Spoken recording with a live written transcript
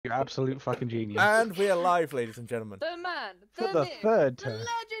You absolute fucking genius. And we're live, ladies and gentlemen. The man, For the the myth, third the time.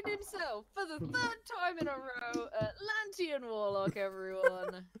 legend himself, for the third time in a row, Atlantean Warlock,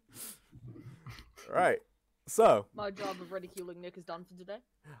 everyone. Right. So, My job of ridiculing Nick is done for today.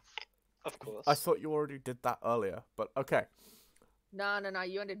 Of course. I thought you already did that earlier, but okay. No,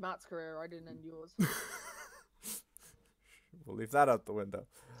 you ended Matt's career, I didn't end yours. We'll leave that out the window.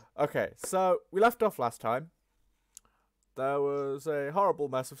 Okay, so we left off last time. There was a horrible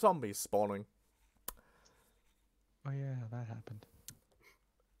mess of zombies spawning. Oh yeah, that happened.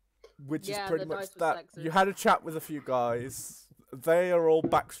 Which Yeah, is pretty the much dice was that. sexist. You had a chat with a few guys. They are all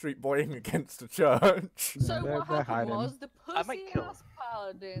backstreet boying against a church. So they're what happened hiding. was the I might kill pussy-ass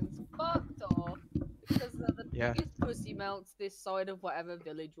paladins fucked off because they're the Yeah. biggest pussy melts this side of whatever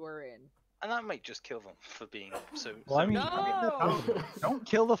village we're in. And I might just kill them for being so. Well, I mean, No! don't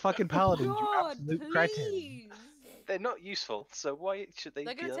kill the fucking paladins, you God, absolute cretin. please! they're not useful. So why should they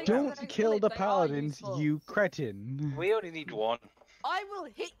They're be gonna take allowed? out Don't kill the They are paladins, useful. you cretin. We only need one. I will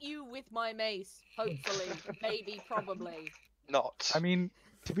hit you with my mace, hopefully, maybe, probably. Not. I mean,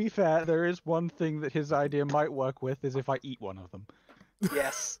 to be fair, there is one thing that his idea might work with, is if I eat one of them.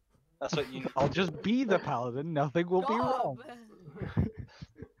 Yes. That's what you. I'll just be the paladin, nothing will be wrong. God.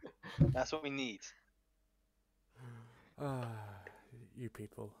 That's what we need. You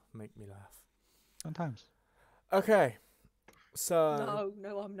people make me laugh. Sometimes. Okay, so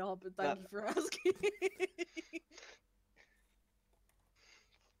No, I'm not, but thank you for asking.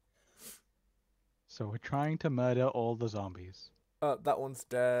 So we're trying to murder all the zombies. that one's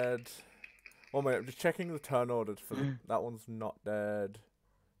dead. One minute, I'm just checking the turn order for that one's not dead.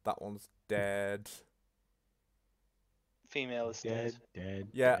 That one's dead. Female is Dead, dead. dead,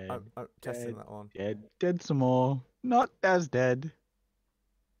 Yeah, dead, I'm testing dead. that one. dead, dead some more. Not as dead.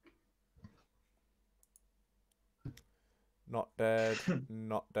 Not dead.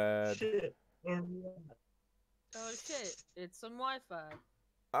 Not dead. Shit. Oh shit, it's some Wi-Fi.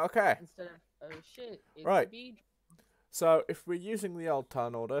 Okay, Instead of, oh shit, it's Right. a bee. so if we're using the old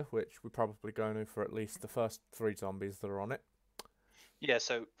turn order, which we're probably going to for at least the first 3 zombies that are on it. Yeah.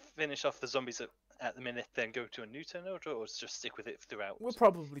 So finish off the zombies at the minute, then go to a new turn order, or just stick with it throughout. We'll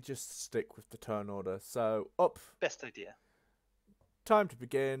probably just stick with the turn order. So up, Best idea. time to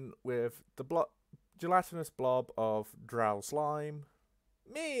begin with the gelatinous blob of drow slime.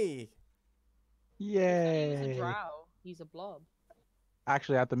 Me! He's Yay! a drow. He's a blob.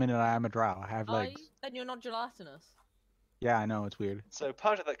 Actually, at the minute, I am a drow. I have Are you? legs. Then you're not gelatinous. Yeah, I know, it's weird. So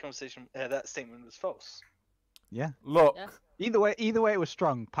part of that conversation, that statement was false. Yeah. Look, Yeah. Either way, it was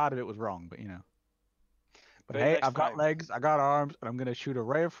strong. Part of it was wrong, but you know. But Very hey, nice I've got time. legs, I got arms, and I'm gonna shoot a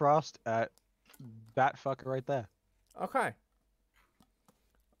ray of frost at that fucker right there. okay.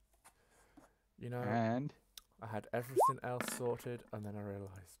 You know, And I had everything else sorted, and then I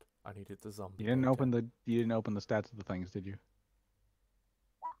realised I needed the zombie. you didn't data. open the stats of the things, did you?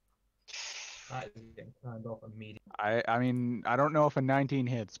 That is getting turned off immediately. I mean, I don't know if a 19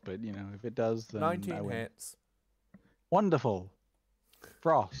 hits, but you know, if it does, then I 19 win. hits. Wonderful.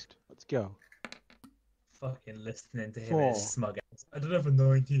 Frost. Let's go. Fucking listening to him Four. and his smug ass. I don't have a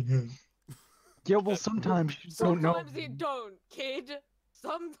 19 hit. Yeah, well, sometimes you don't know. Sometimes it don't, kid.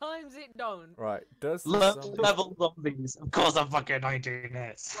 Sometimes it don't. Right, does the Low zombie... level zombies. Of course I'm fucking 19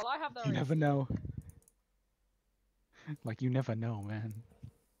 hits. Well, I have that. You never know. Like, you never know, man.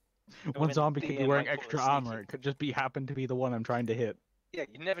 One when zombie the could be DM wearing might pull a extra sneaky. armor. It could just happen to be the one I'm trying to hit. Yeah,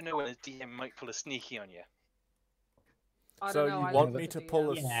 you never know when a DM might pull a sneaky on you. I So don't know, you I want leave me it to the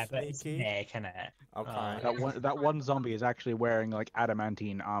pull a DM. Yeah, but it's sneaky? Nick, innit? Okay. That one zombie is actually wearing like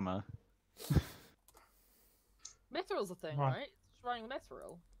adamantine armor. Mithril's a thing, Right. right? It's running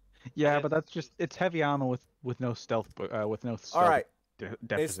Mithril. Yeah, Yeah. but that's just it's heavy armor with no stealth, with no stealth Alright,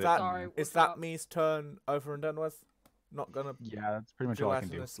 deficit. that- Sorry, is what's that up? me's turn over and done with? Not gonna Yeah, that's pretty much all I can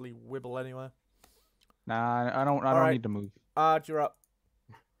do. gelatinously wibble anywhere? Nah, I don't Alright. need to move. You're up.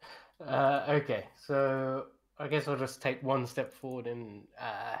 Okay, so I guess I'll just take one step forward and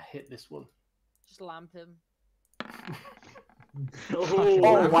hit this one. Just lamp him.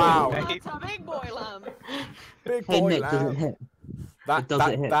 Oh, wow. That's a big boy lamp. Big Hey boy Nick, does it lamb. hit? That, does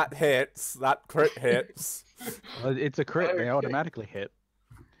that, it hit? that hits. That crit hits. Well, it's a crit. They Okay. automatically hit.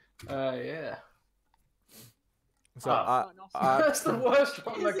 Yeah. So, Ah. That's the worst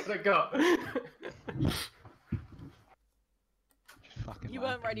one I could have got. Just fucking You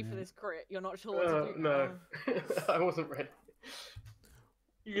lamp weren't ready him, for man. this crit. You're not sure what to do. No, I wasn't ready.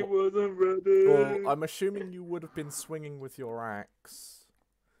 You wasn't ready. well, I'm assuming you would have been swinging with your axe.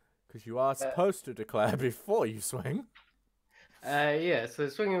 Because you are supposed to declare before you swing. Yeah, so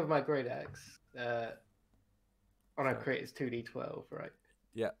swinging with my great axe on a crit is 2d12, right?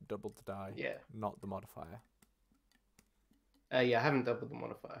 Yeah, double the die. Yeah. Not the modifier. Yeah, I haven't doubled the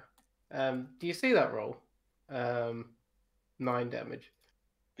modifier. Do you see that roll? 9 damage.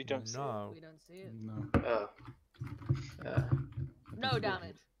 We don't see it. No. We don't see it. No. Oh. No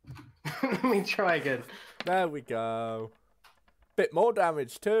damage. Let me try again. There we go. Bit more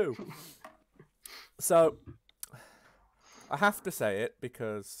damage too. So, I have to say it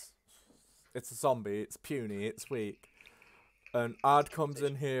because it's a zombie, it's puny, it's weak. And Ard comes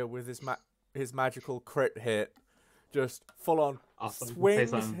in here with his magical crit hit, just full on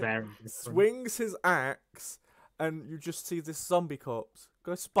swings his axe, and you just see this zombie corpse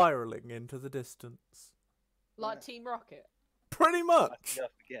go spiraling into the distance. Like Team Rocket. Pretty much.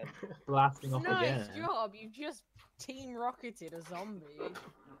 Up again. Blasting off Nice again. job. You just Team Rocketed a zombie.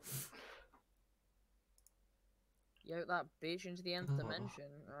 Yoke that bitch into the nth dimension,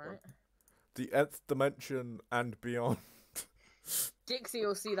 alright? The nth dimension and beyond. Dixie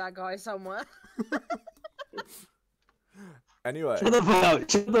will see that guy somewhere. Anyway, Shut the fuck up!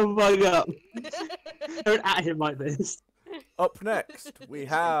 Shut the fuck up! Don't at him like this. up next we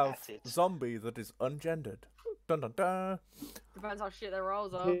have At it. zombie that is ungendered. Dun dun dun. Depends how shit their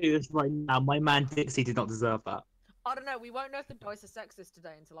rolls are. Do this right now. My man Dixie did not deserve that. I don't know, we won't know if the dice are sexist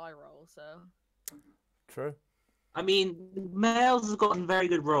today until I roll, so. True. I mean, males have gotten very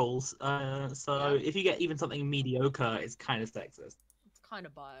good rolls, so Yeah. if you get even something mediocre, it's kind of sexist. It's kind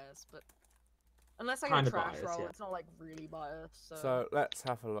of biased, but. Unless I get a Kinda trash biased, roll, yeah. it's not like really biased, so. So let's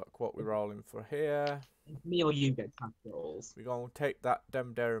have a look what we're rolling for here. Me or you get trash rolls. We're gonna take that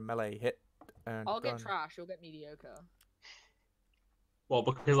dare melee hit and I'll get gun. trash, you'll get mediocre. Well,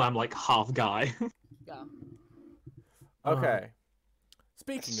 because I'm like half guy. Yeah. Okay.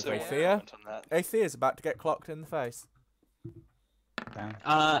 Speaking So of yeah. Athea, on that. Athea is about to get clocked in the face.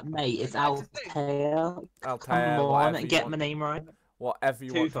 Damn. Mate, it's That's the thing. Altair. Altair, Come whatever on, you get want, my name right. whatever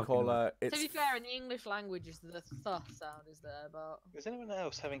you Too want to fucking call much. her. To It's be fair, in the English language, is the th sound is there, but. Is anyone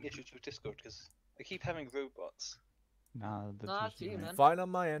else having issues with Discord? Because I keep having robots. Nah, Nah, it's you, man. fine on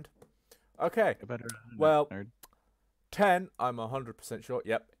my end. Okay. Better. Well- nerd. 10, I'm 100% sure.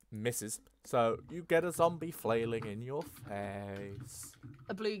 Yep, misses. So you get a zombie flailing in your face.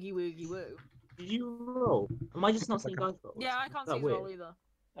 A bloogie woogie woo. Did you roll? Am I just not seeing dice rolls? Yeah, I can't That see his weird? roll either.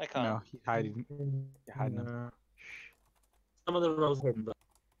 I can't. No, he's hiding. You're hiding him. Some of the rolls are hidden, but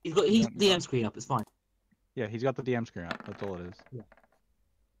he's got DM screen up. It's fine. Yeah, he's got the DM screen up. That's all it is.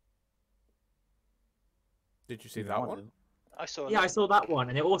 Did you see that one? I saw. Yeah, I saw that one,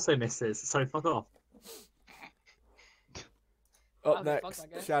 and it also misses. So fuck off. Up I mean, fuck, next, I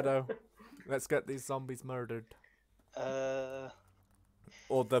guess. Shadow. Let's get these zombies murdered. Uh,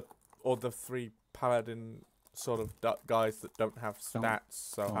 Or the 3 paladin sort of guys that don't have Don't- stats,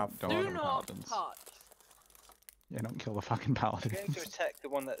 so don't- have don't fun. want Do them not paladins. touch. Yeah, don't kill the fucking I'm paladin. going to attack the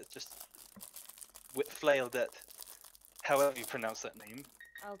one that just flailed at. However you pronounce that name.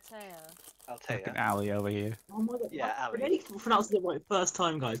 Altair. Altair. Fucking alley over here. Oh my god. Yeah, Ali. Renee pronounced it right first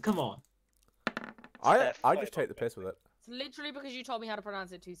time, guys. Come on. I fair just fight, take the piss with it. It's literally because you told me how to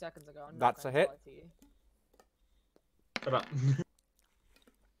pronounce it 2 seconds ago. I'm not That's going a hit. to lie to you. Shut up.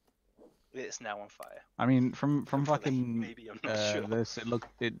 It's now on fire. I mean, from Hopefully, fucking maybe, I'm not sure. this,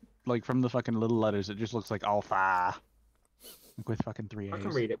 it like from the fucking little letters, it just looks like alpha, like with fucking 3 I A's.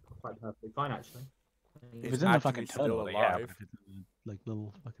 can read it quite perfectly fine, actually. If He's it's in the actually fucking still title, yeah, but alive. if it's in the, like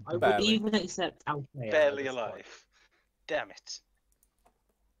little fucking. I would Barely. even accept Altair. Barely at this point. alive. Damn it.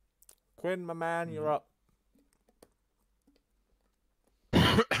 Quinn, my man, you're up.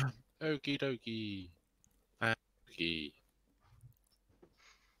 Okie dokie. Okie.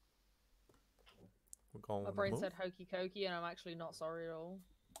 We're going. My brain said hokey cokey, and I'm actually not sorry at all.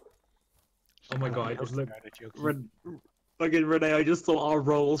 Oh my god, I just looked. Red. Fucking Renee, I just saw our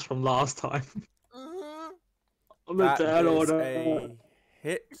rolls from last time. Mm-hmm. On the That turn is order. a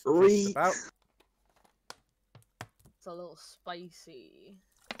hit. just Three. about. It's a little spicy.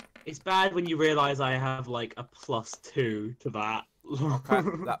 It's bad when you realise I have like a +2 to that. Okay,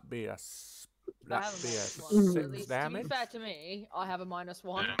 that'd be a I have a six -1, so at least, to be damage. fair to me, I have a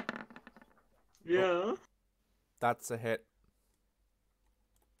 -1. Yeah. That's a hit.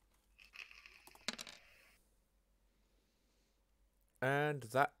 And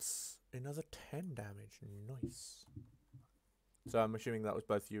that's another 10 damage. Nice. So I'm assuming that was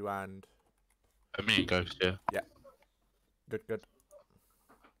both you and Me and Ghost, yeah. good, good.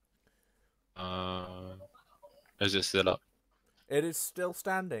 Is it still up? It is still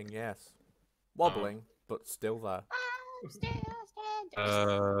standing, yes. Wobbling, but still there.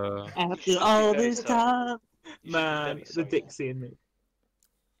 After all very this sorry. time, You should be man, very the sorry. Dixie in me.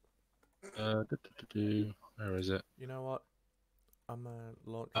 Where is it? You know what? I'm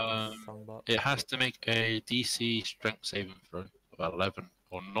launching Songbot. It has to make a DC strength saving throw of 11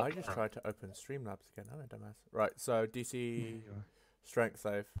 or not. I just tried to open Streamlabs again, haven't I, dumbass? Right, so DC strength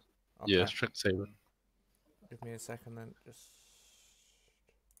save. Okay. Yeah, strength saving. Give me a second then. Just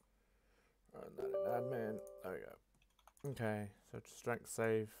run that in admin. There we go. Okay, so strength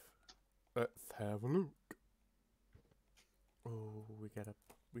save. Let's have a look. Oh, we get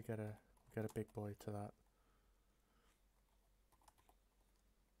a big boy to that.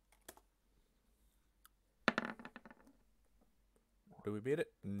 Do we beat it?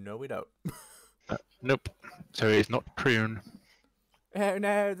 No, we don't. Nope. So it's not prune. Oh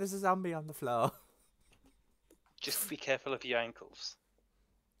no, there's a zombie on the floor. Just be careful of your ankles.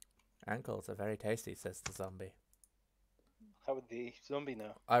 Ankles are very tasty, says the zombie. How would the zombie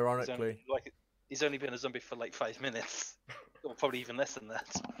know? Ironically. He's only been a zombie for like 5 minutes. Or probably even less than that.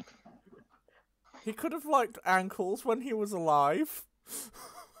 He could have liked ankles when he was alive.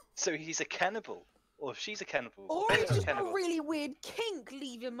 So he's a cannibal. Or she's a cannibal. Or They're he's a just got a cannibal. really weird kink.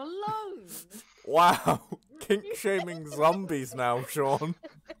 Leave him alone. Wow. Kink shaming zombies now, Sean.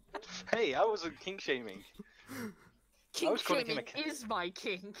 Hey, I wasn't kink shaming. Kink was calling him shaming a is my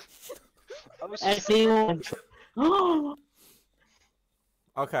kink. I was just Everyone. Oh,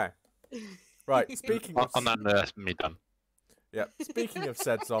 Okay. Right, speaking of... And then that's me done. Yep. Speaking of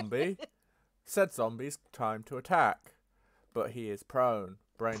said zombie's time to attack. But he is prone.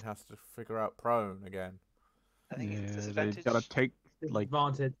 Brain has to figure out prone again. I think it's Yeah, they disadvantage. gotta take like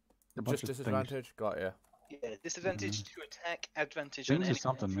advantage. a bunch Just of things. disadvantage? Got ya. Yeah, disadvantage to attack, advantage on Things or any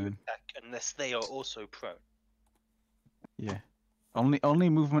something, to man. attack unless they are also prone. Yeah. Only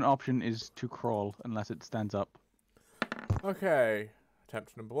movement option is to crawl unless it stands up. Okay.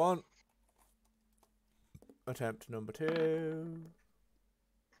 Attempt number 1. Attempt number 2.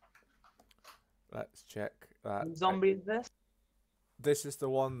 Let's check that. What zombie is this? This is the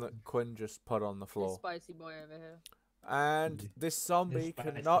one that Quinn just put on the This floor. spicy boy over here. And this zombie This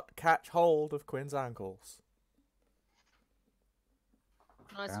spicy. cannot catch hold of Quinn's ankles.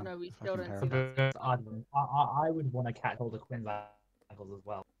 Nice to Damn, know we still fucking don't see that. I would want to catch hold of Quinn's ankles as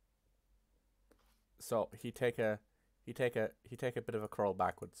well. So he take a bit of a crawl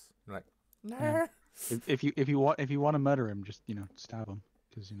backwards. Like, no. Yeah. If you want to murder him, just stab him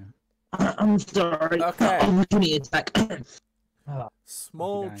because I'm sorry. Okay. Opportunity attack.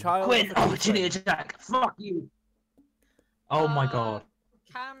 Small Fucking child. Quinn, of a opportunity Quinn. attack. Fuck you. Oh my god.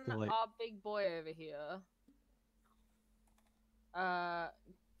 Can Too late. our big boy over here?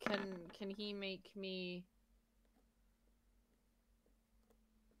 Can he make me?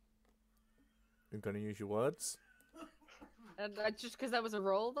 You're gonna use your words. Just because there was a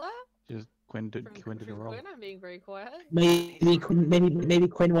roll there just Quinn did from a roll. Quinn, I'm being very quiet. Maybe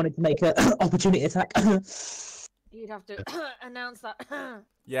Quinn wanted to make an opportunity attack. You'd have to announce that.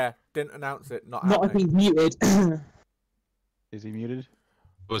 Yeah, didn't announce it. Not Not if happening. he's muted. Is he muted? It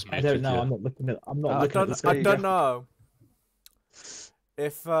was I muted, don't know. yeah. I'm not looking at. I'm not I I looking at don't. the I screen. don't know.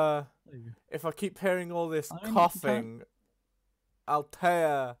 If I keep hearing all this I mean, you coughing,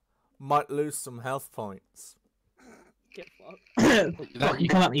 Altea might lose some health points. Get fucked. Fuck, you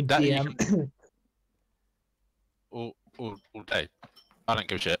come at me, that you DM. all day. I don't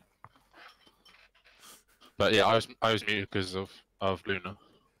give a shit. But yeah, I was muted because of Luna.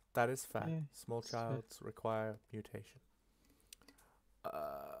 That is fair. Yeah, Small it's fair. childs require mutation.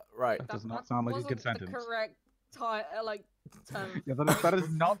 Right. That does not sound like a wasn't good the sentence. correct term. Yeah, that is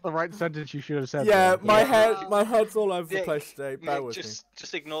not the right sentence you should have said. Yeah, there. my head's all over the Yeah, place today. Bear Nick, with me.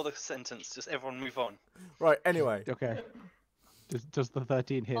 just ignore the sentence. Just everyone move on. Right. Anyway, Okay. Does the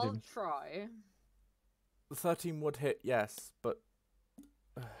 13 hit I'll him? try. the 13 would hit, yes, but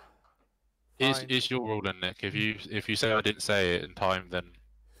Is fine. is your rule then, Nick? If you say I didn't say it in time, then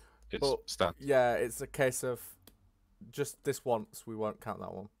it's Well, stands. Yeah, it's a case of just this once. We won't count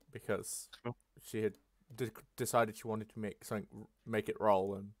that one because Cool. she had decided she wanted to make it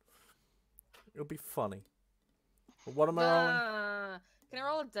roll, and it'll be funny. But what am I rolling? Can I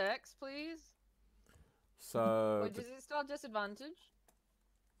roll a dex, please? So Wait, does it still have disadvantage?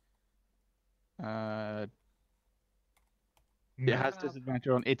 It has disadvantage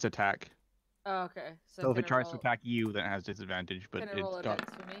on its attack. Oh, okay. So if can it I tries to roll- attack you, then it has disadvantage. But Can I roll it's a got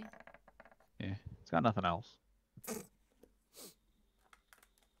dex for me? it's got nothing else.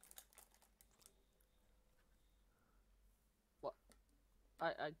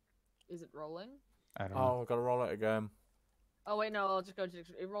 Is it rolling? I don't know. oh, I've got to roll it again. Oh wait, no. I'll just go to it.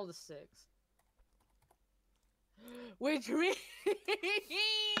 Rolled a 6. Which means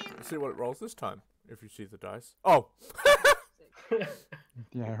Let's see what it rolls this time. If you see the dice. Oh. 6.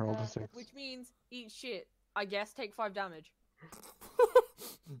 Yeah, I rolled a 6. Which means eat shit. I guess take 5 damage.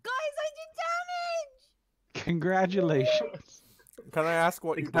 Guys, I did damage! Congratulations. Can I ask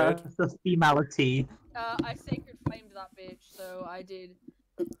what you Because did? of femality. I sacred flamed that bitch, so I did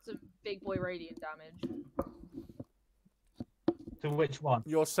some big boy radiant damage. To which one?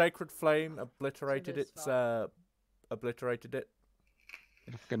 Your sacred flame obliterated this its one. obliterated it.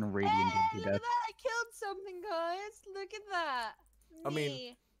 It's fucking Hey, radiant into look at death. that! I killed something, guys! Look at that! I mean,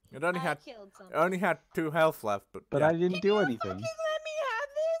 Me. It only I had killed it something. only had 2 health left, but But yeah. I didn't do anything. Fucking let me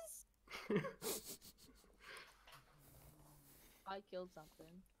have this! I killed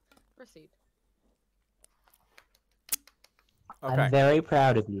something. Proceed. Okay. I'm very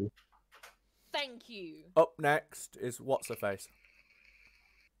proud of you. Thank you. Up next is what's her face.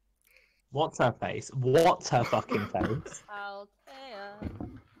 What's her face? What's her fucking face? Althea.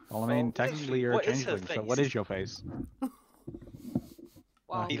 Well, I mean, Well, technically literally, you're a what is her changeling, so what face? is your face?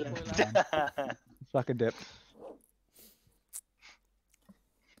 Wow, He spoiler. Suck a dip.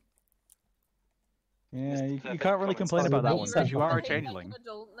 Yeah, Mr. you Perfect can't really comments complain on about that the one website. because you are a Behave like changeling. an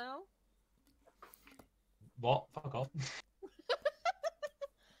adult now. What? Fuck off.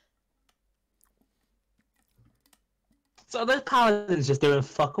 So those paladins just doing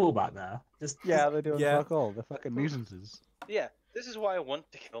fuck all back there. Yeah, they're doing Yeah. fuck all. They're fucking nuisances. Yeah, this is why I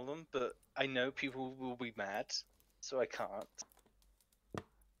want to kill them, but I know people will be mad, so I can't.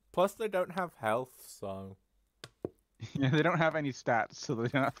 Plus, they don't have health, so Yeah, they don't have any stats, so they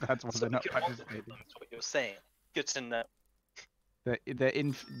don't. That's why So they're we not can want participating. them, is what you're saying. Good to know.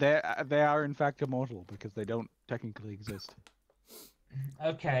 They are in fact immortal because they don't technically exist.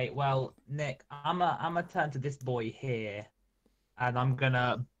 Okay, well, Nick, I'm gonna turn to this boy here, and I'm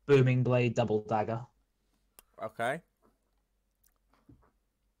gonna booming blade double dagger. okay.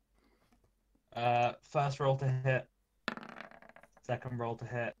 First roll to hit. Second roll to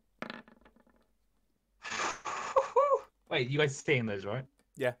hit. Wait, you guys seeing those, right?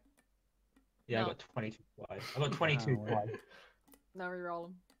 Yeah. Yeah, No. I got 22 twice. I got 22 Wow. twice. Now reroll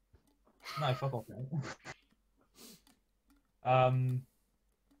them. No, fuck off, mate.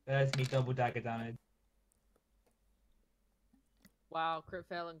 There's me double dagger damage. Wow, crit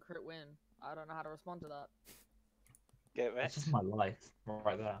fail and crit win. I don't know how to respond to that. Get That's wrecked. just my life,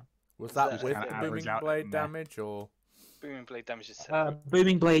 right there. Was that Just with kinda the average booming out blade in there. damage or? Booming blade damage is separate.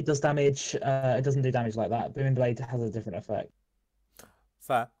 Booming blade does damage. It doesn't do damage like that. Booming blade has a different effect.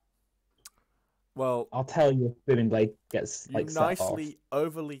 Fair. Well, I'll tell you if booming blade gets you like set off. nicely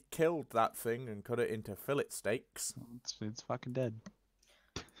overly killed that thing and cut it into fillet steaks. It's fucking dead.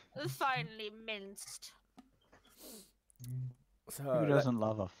 Finally minced. So Who doesn't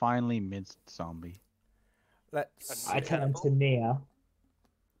love a finely minced zombie? let's. I turn to Nia.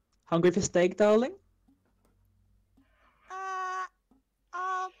 Hungry for steak, darling?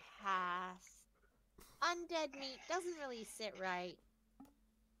 I'll pass. Undead meat doesn't really sit right.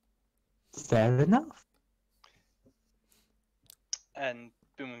 Fair enough. And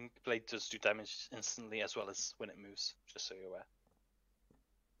booming blade does do damage instantly as well as when it moves, just so you're aware.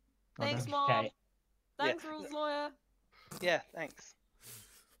 Thanks, Okay. Mom. Okay. Thanks, Yeah. rules lawyer. Yeah, thanks.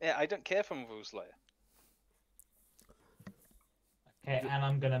 Yeah, I don't care if I'm a rules lawyer. Okay, and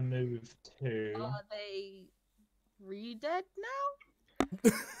I'm gonna move to. Are they re-dead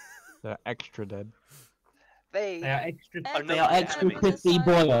now? They're extra dead. They They are extra. Are They no are longer extra animated. crispy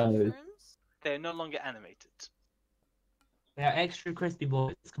boys. they're no longer animated. They are extra crispy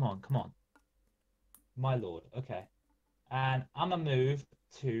boys. Come on, come on. My lord. Okay. And I'm gonna move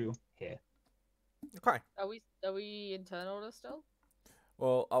to here. Okay. Are we in turn order still?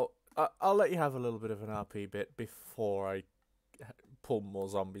 Well, I'll let you have a little bit of an RP bit before I pull more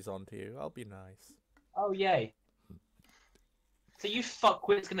zombies onto you. I'll be nice. Oh yay. So you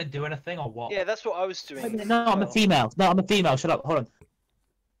fuckwit's gonna do anything or what? Yeah, that's what I was doing. No, I'm a Well, female. No, I'm a female. Shut up. Hold on.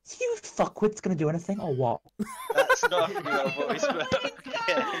 So you fuckwit's gonna do anything or what? That's not a female voice, but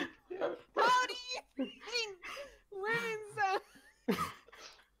yeah. How do you think women sound?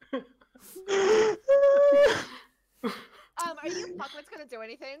 Are you fuckwits gonna do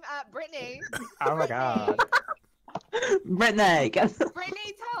anything? Brittany. Oh my god. Brittany, get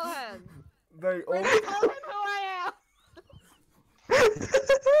Brittany, tell him. They all Brittany, tell him who I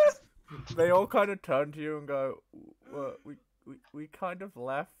am. they all kind of turn to you and go, well, we kind of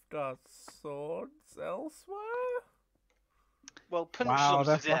left our swords elsewhere. Well, punch Wow, them to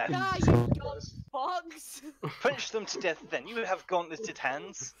that's death. Nah, you dumb fox. Punch them to death then. You have gauntleted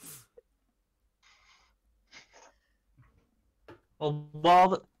hands.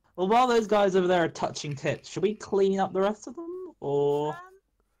 Well, while those guys over there are touching tits, should we clean up the rest of them, or?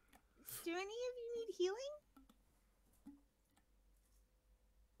 Do any of you need healing?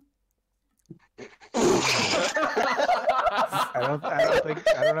 I don't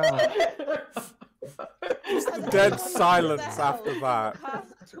know. Dead Everyone silence knows the after hell that. for the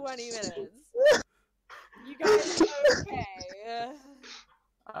past 20 minutes. You guys okay?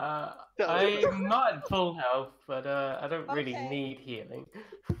 I'm not at full health, but I don't really Okay. need healing.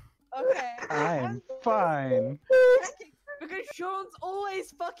 Okay. I'm fine. Checking, because Sean's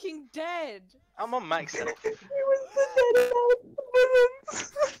always fucking dead. I'm on max health.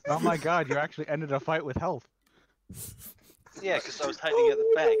 Oh my god, you actually ended a fight with health. Yeah, because I was hiding at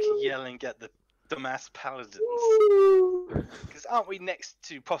the back, yelling at the dumbass paladins. Because aren't we next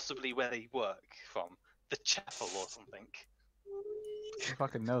to possibly where they work from? The chapel or something? Who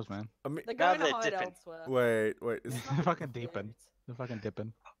fucking knows, man? I mean, They're Now going to they're hide dipping. elsewhere. wait. It's They're not fucking great. dipping. They're fucking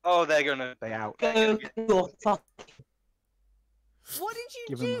dipping. Oh, they're gonna. They out. Go, go, fuck. What did you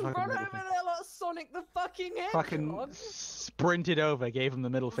Give him the do? fucking Run middle over finger. there like Sonic the fucking Fucking Hedgehog? sprinted over, gave him the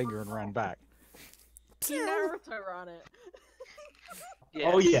middle finger, and ran back. He Naruto ran it.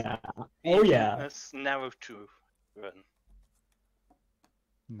 Oh yeah. Oh yeah. That's narrow to run.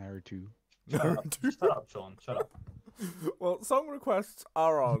 Naruto. Shut up, Sean. Shut up. Well, song requests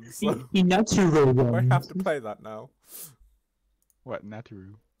are on, so He natural I one. have to play that now. What,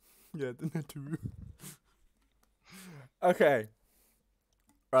 Naturu? Yeah, the Natu. Okay.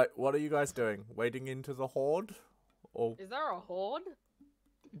 Right, what are you guys doing? Wading into the horde? Or Is there a horde?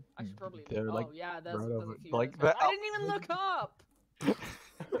 I should probably. They're, Oh like, yeah, there's right a over- few. like others. the- I didn't even look up.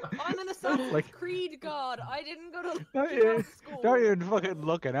 I'm an Assassin's Like- Creed god. I didn't go to Not female even, school. not even fucking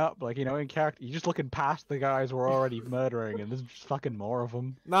looking up, like, you know, in character, you're just looking past the guys we're already murdering, and there's just fucking more of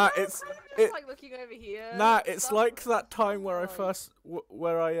them. nah, No, it's I'm just it. like looking over here. Nah, it's stuff like was that time where I like- first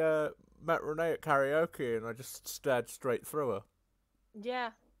where I met Renee at karaoke and I just stared straight through her.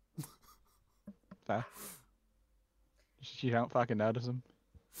 Yeah. Fair. You don't fucking notice them.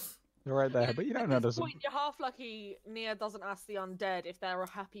 They're right there, but you don't At notice this them. point, you're half lucky Nia doesn't ask the undead if they're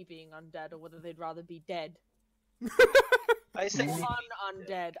happy being undead or whether they'd rather be dead. I said Or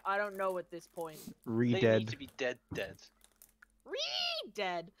undead. I don't know at this point. they need Re-dead. to be dead.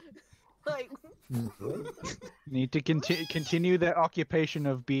 Dead. Like, Need to continue their occupation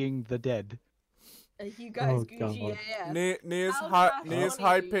of being the dead. you guys Oh, Gucci God. AF. Nia's How high fast Nia's are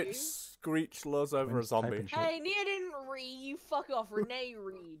high you? pitched screech lows over a When's zombie. typing shit? Hey, Nia didn't read. You fuck off. Renee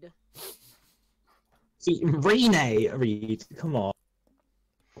read. See, Renee, Reed, come on.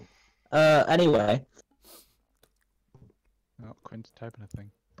 Anyway. Oh, Quinn's typing a thing.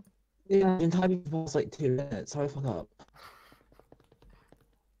 Yeah, I've been typing for like 2 minutes, so I fuck up.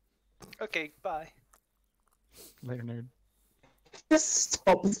 Okay, bye. Later, nerd. Just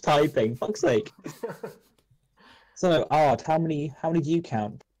stop typing, fuck's sake. So, Art, how many do you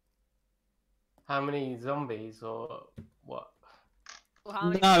count? How many zombies or what?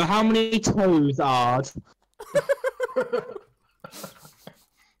 Well, No, how many toes, Art?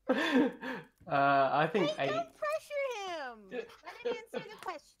 I think Hey, 8. don't pressure him. Let him answer the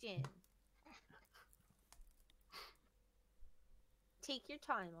question. Take your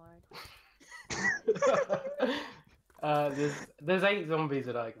time, Lord. There's 8 zombies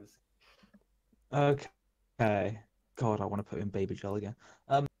that I can see. Okay. God, I want to put in baby gel again.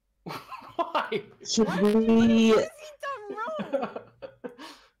 Why? Should What we? has he done wrong?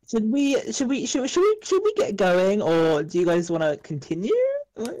 Should we get going, or do you guys want to continue?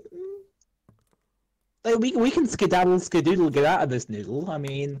 Like, we can skadoodle, get out of this noodle. I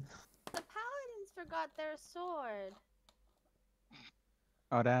mean, The paladins forgot their sword.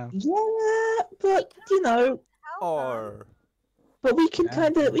 Oh, damn. yeah, but you know, Or but we can Yeah.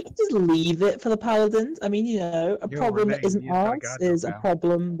 we can just leave it for the paladins. I mean, you know, a Yo, problem that Renee, isn't you've gotta ours go is a now.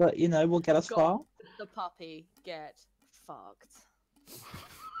 problem that you know will get us Go. far. The puppy get fucked.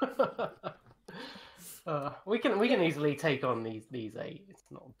 we can easily take on these 8. It's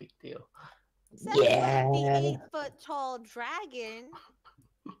not a big deal. Except for Yeah. the 8-foot tall dragon.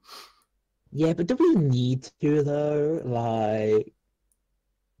 Yeah, but do we need to though? Like,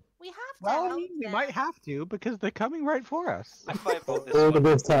 We have to Well, I help mean, we them. might have to, because they're coming right for us. I fireball this all one. of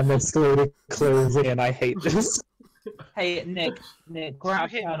this time they're slowly closing, and I hate this. Hey, Nick, we're out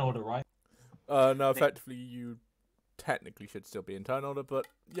of hit- turn order, right? no, effectively you technically should still be in turn order, but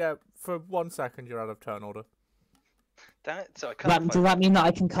yeah, for 1 second you're out of turn order. Damn it, so I can't Does that mean that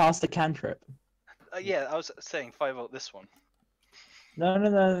I can cast a cantrip? yeah, I was saying 5-volt this one. No. Can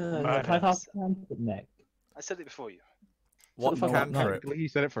I Madness. cast a cantrip, Nick? I said it before you. What the fuck up, no. cantrip? He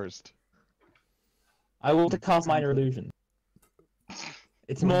said it first. I want to cast minor illusion.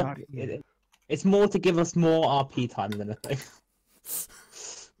 It's We're more. not here. It's more to give us more RP time than anything.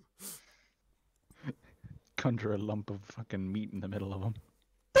 Conjure a lump of fucking meat in the middle of them.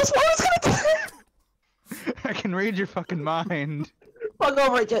 That's what I was gonna do. I can read your fucking mind. Fuck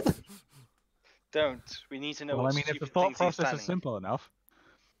off, Richard. Don't. We need to know Well, what I mean, if the stupid thought things he's process is planning. simple enough.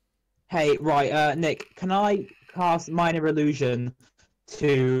 Hey, right, Nick, can I cast Minor Illusion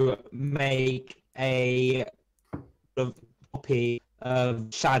to make a sort of copy of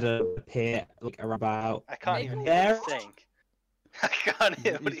Shadow appear like around about I can't Make even a hear what there? he's saying. I can't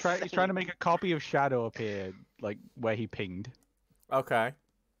hear what he's saying. He's trying to make a copy of Shadow appear, like, where he pinged. Okay.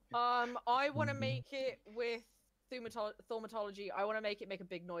 I want to make it with thaumatology. I want to make it make a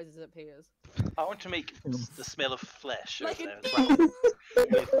big noise as it appears. I want to make the smell of flesh Like over a there as well.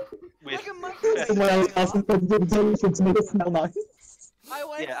 with like a microwave. Someone else asking for presentation to make it smell nice. I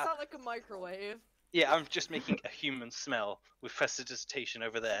want it to Yeah. sound like a microwave. Yeah, I'm just making a human smell with prestidigitation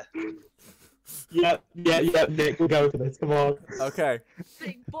over there. Yep, Nick, we'll go for this, come on. Okay.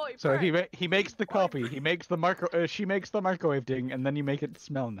 Big boy. So Brett. he makes the copy. He makes the she makes the microwave ding, and then you make it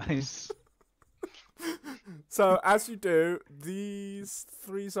smell nice. So as you do, these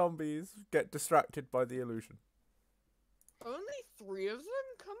 3 zombies get distracted by the illusion. Only 3 of them?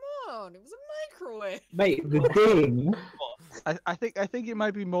 Come on, it was a microwave. Mate, the ding. I think it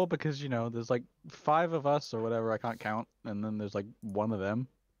might be more because, you know, there's like 5 of us or whatever, I can't count, and then there's like 1 of them.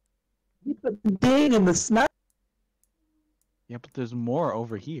 But the ding and the smell. Yeah, but there's more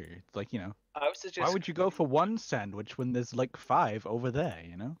over here. It's like, you know, I would suggest. why would you go for 1 sandwich when there's like 5 over there,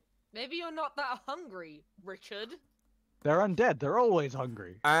 you know? Maybe you're not that hungry, Richard. They're undead. They're always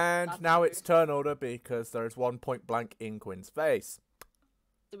hungry. And That's now true. it's turn order because there's 1 point blank in Quinn's face.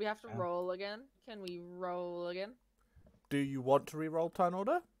 Do we have to Yeah. roll again? Can we roll again? Do you want to re-roll turn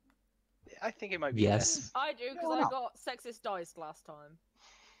order? I think it might be Yes. best. I do, because why I not? got sexist dice last time.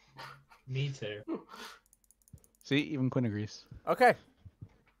 Me too. See, even Quinn agrees. Okay.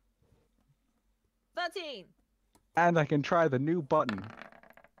 13! And I can try the new button.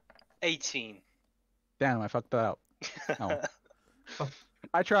 18. Damn, I fucked that up. Oh.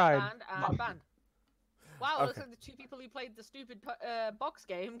 I tried. And banned. Wow, it looks Okay. like the 2 people who played the stupid box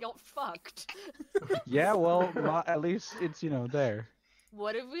game got fucked. Yeah, well, at least it's, you know, there.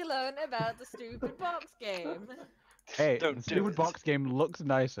 What have we learned about the stupid box game? Hey, Don't the do stupid it. box game looks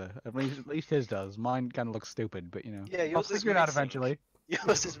nicer. At least his does. Mine kind of looks stupid, but you know. Yeah, I'll yours is figure it out missing. eventually.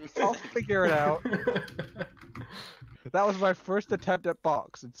 Yours is I'll figure it out. That was my first attempt at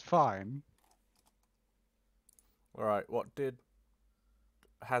box. It's fine. Alright, what did...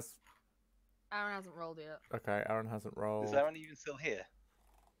 Has... Aaron hasn't rolled yet. Okay, Aaron hasn't rolled. Is Aaron even still here?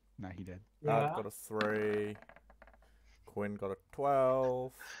 Nah, he did. I've got a 3. Quinn got a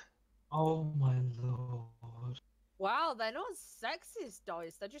 12. Oh my lord. Wow, they're not sexist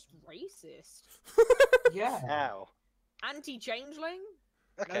dice, they're just racist. Yeah. Ow. Anti-changeling?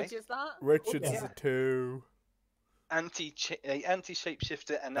 Okay. Notice that? Richard's Yeah. is a 2.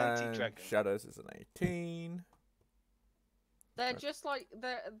 Anti-shapeshifter and And anti-dragon. Shadows is an 18. They're just like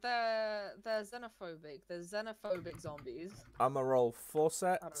they're xenophobic. They're xenophobic zombies. I'm gonna roll 4 I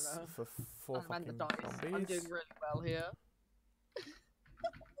sets don't know. for 4 And the fucking dice. I'm zombies. doing really well here.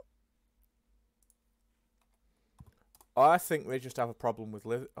 I think they just have a problem with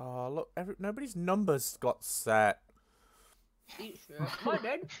live. Oh look, nobody's numbers got set. Eat shit. Mine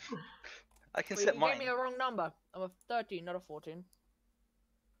did. I can Well, set you mine. gave me a wrong number. I'm a 13, not a 14.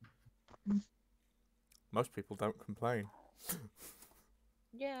 Most people don't complain.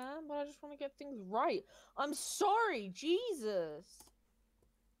 Yeah, but I just want to get things right. I'm sorry, Jesus.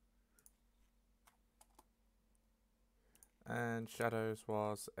 And Shadows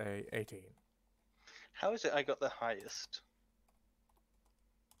was a 18. How is it I got the highest?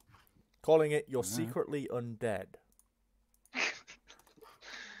 Calling it you're Yeah. secretly undead.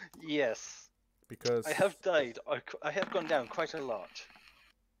 Yes. Because I have died. I have gone down quite a lot.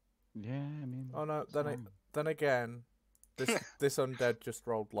 Yeah, I mean. Oh no, it's then fine. then again, this undead just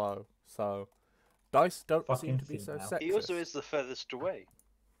rolled low, so dice don't seem Fucking to be so female. sexist. He also is the furthest away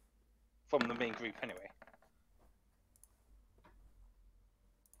from the main group, anyway.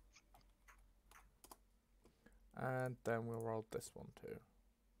 And then we'll roll this one too.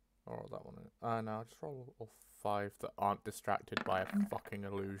 Or roll that one. No, I'll just roll all 5 that aren't distracted by a fucking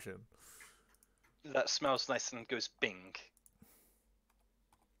illusion. That smells nice and goes bing.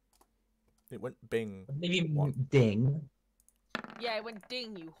 It went bing. Maybe One. ding. Yeah, it went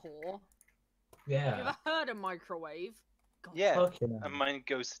ding, you whore. Have you Yeah. ever heard a microwave? God. Yeah, Fucking hell. and mine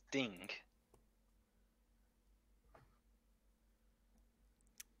goes ding.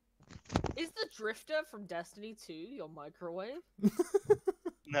 Is the drifter from Destiny 2 your microwave?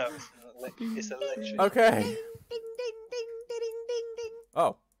 No, it's electric. Okay. Ding, ding, ding, ding, ding, ding, ding.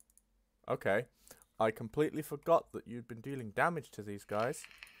 Oh. Okay. I completely forgot that you'd been dealing damage to these guys.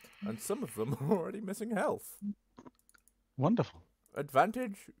 and some of them are already missing health. Wonderful.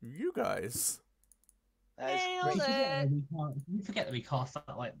 Advantage, you guys. That is Nailed You it. forget that we cast that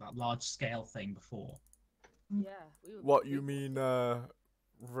that large scale thing before. Yeah. We were What, you big. mean,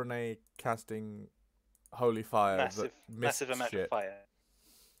 Renee casting holy fire massive, that missed massive amount shit? of fire.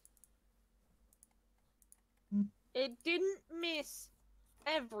 It didn't miss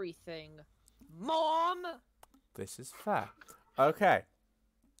everything, Mom. This is fair. Okay.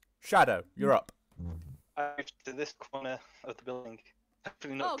 Shadow, you're up. I moved to this corner of the building.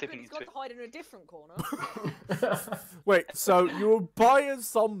 Hopefully not Oh, good. tipping He's into got it. to hide in a different corner. Wait, so you're by a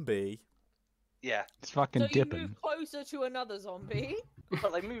zombie. Yeah. It's fucking So you dipping. move closer to another zombie.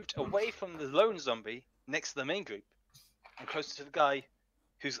 Well, I moved away from the lone zombie next to the main group, and closer to the guy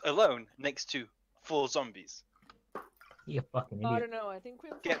who's alone next to 4 zombies. You fucking I idiot. don't know. I think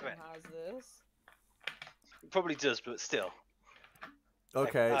Will Get fucking ready. has this. It probably does, but still.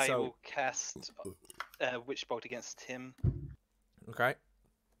 Okay, I so will cast Witch Bolt against him. okay.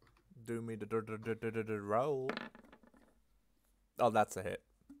 Do me the roll. Oh, that's a hit.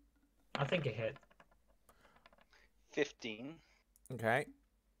 I think it hit. 15. Okay.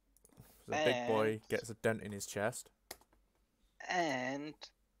 So the big boy And- gets a dent in his chest. And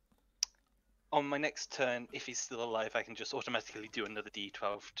on my next turn, if he's still alive, I can just automatically do another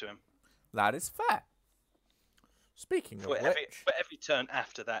D12 to him. That is fair. Speaking of For which... every turn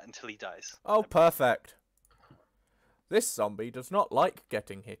after that until he dies. Oh, perfect. This zombie does not like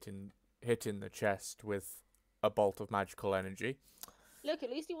getting hit in the chest with a bolt of magical energy. Look, at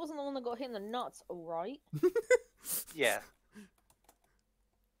least he wasn't the one that got hit in the nuts, alright? Yeah.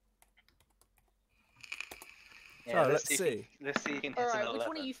 So, let's if see. let's see if he can hit an Alright, 11. which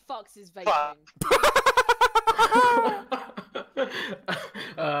one of you fucks is Fuck.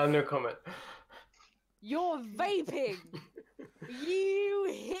 vaping? No comment. You're vaping! You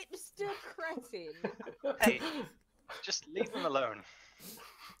hipster cretin! Hey, just leave him alone.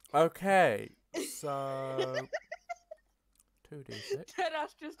 Okay, so... 2d6.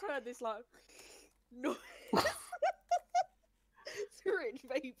 Deadass just heard this like noise. It's rich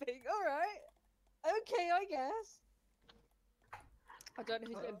vaping. Alright. Okay, I guess. I don't know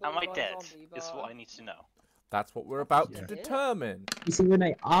who's getting Am bullied I by a dead? zombie, Is but... what I need to know. That's what we're about Yeah. to determine. You see,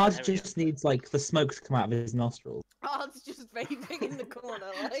 Renee, ours There we just needs like the smoke to come out of his nostrils. Art's just vaping in the corner,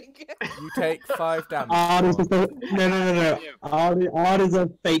 like... You take 5 damage. Ours is a... No. Ours is a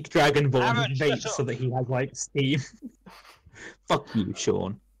fake Dragonborn Aaron, who shut vapes so up. that he has like steam. Fuck you,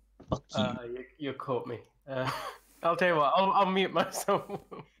 Sean. Fuck you. You caught me. I'll tell you what. I'll mute myself.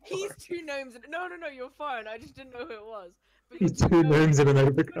 He's 2 gnomes in... No, you're fine. I just didn't know who it was. But He's you're 2 gnomes in an You're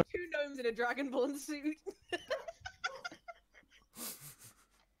overcoat. 2 gnomes in a Dragonborn suit.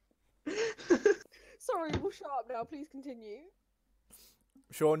 Sorry, we'll shut up now. Please continue.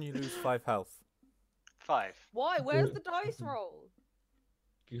 Sean, you lose 5 health. 5. Why? Where's the dice roll?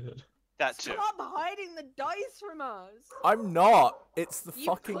 Good. That too. Stop hiding the dice from us. I'm not. It's the You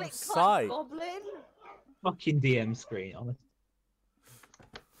fucking click-clack site. goblin. Fucking DM screen, honestly.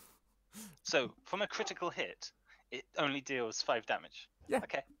 So, from a critical hit, it only deals 5 damage. Yeah.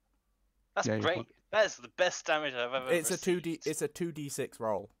 Okay. That's Yeah, you're great. fine. That is the best damage I've ever It's a received. 2d. It's a 2d6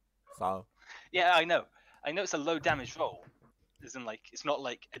 roll. So Yeah, I know. I know it's a low damage roll. Isn't like it's not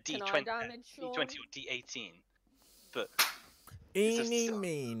like a Can I D20, damage Sean? D20 or D18. But It's a eeny, suck.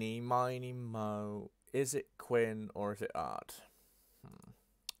 meeny, miny, mo. Is it Quinn or is it Art?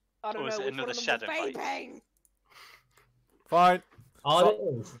 I don't Or is know it which another one of them shadow was fight? vaping. Fine. Oh, it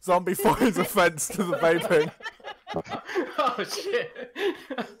is. Zombie finds offense to the vaping. Oh shit!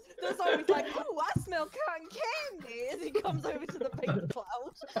 The zombie's like, oh, I smell cotton candy as he comes over to the vape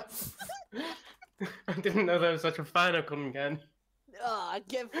cloud. I didn't know there was such a fan of cotton candy. Ah,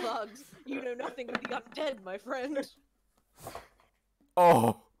 get fucked. You know nothing of the undead, my friend.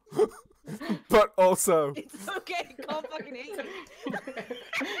 Oh. But also, It's okay, can't fucking hate you.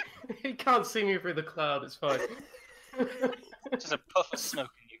 He can't see me through the cloud. It's fine. just a puff of smoke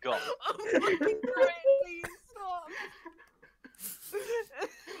and you're gone. I'm fucking crying, please stop.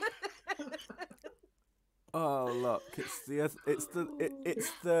 oh look, it's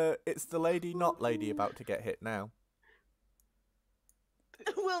the lady not lady about to get hit now.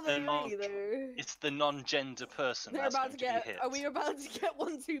 Will they non- really though? It's the non-gender person They're that's about going to to get. be hit. Are we about to get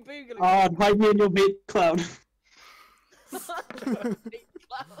 1-2 boogling? Oh, hide me in your vape cloud. Vape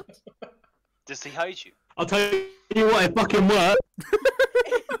cloud. Does he hide you? I'll tell you what, it fucking worked.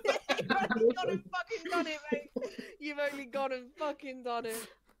 You've only gone and fucking done it, mate. You've only gone and fucking done it.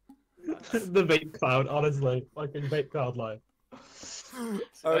 The vape cloud, honestly. Fucking vape cloud life. I knew it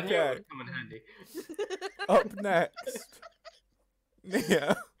Okay. would come in handy. Up next,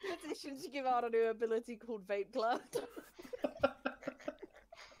 Yeah. Petition to give out a new ability called Vape Cloud.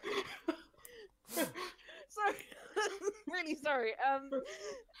 Sorry, really sorry.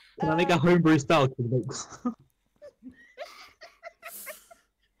 Can I make a homebrew style?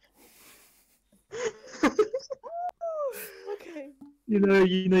 Okay. You know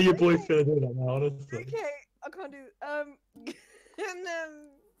your boy's gonna do that now, honestly. Okay, I can't do.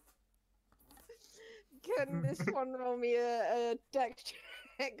 Can this one roll me a dex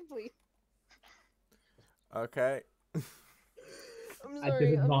check, please? Okay. I'm At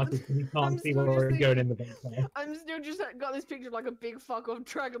sorry. disadvantage because you I'm can't see still where we're just going in the vape. I'm still just got this picture of like a big fuck off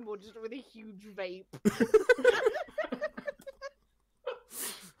Dragonborn just with a huge vape.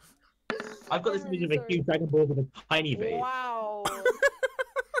 I've got this I'm image really of a huge Dragon Ball with a tiny vape. Wow.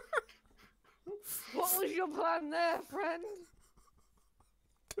 What was your plan there, friend?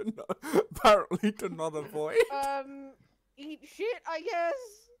 Apparently to not avoid. Eat shit, I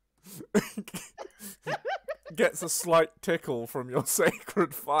guess. Gets a slight tickle from your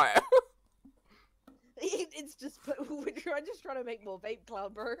sacred fire. It's just we're just trying to make more vape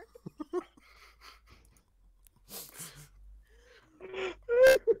cloud, bro.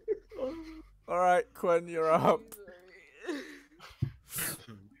 Alright, Quinn, you're up.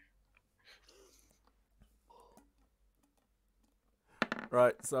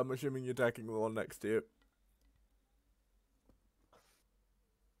 Right, so I'm assuming you're attacking the one next to you.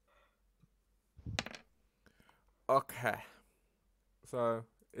 Okay. So,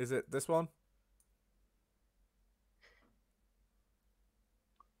 is it this one?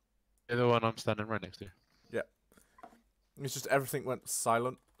 The one I'm standing right next to. Yeah. It's just everything went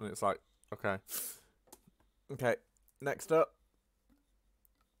silent, and it's like, okay. Okay, next up.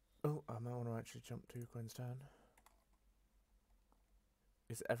 Oh, I might want to actually jump to Quinn's turn.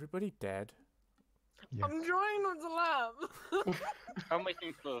 Is everybody dead? Yeah. I'm trying not to laugh. I'm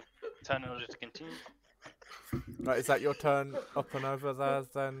waiting for turn order to continue. Right, is that your turn up and over there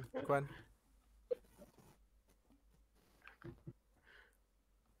then, Gwen?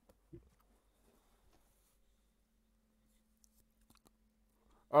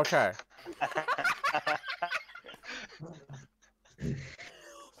 Okay. That's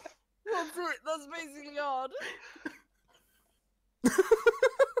it. That's basically odd.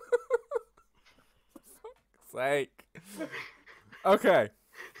 Sake. Okay.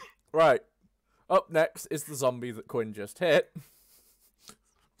 Right. Up next is the zombie that Quinn just hit.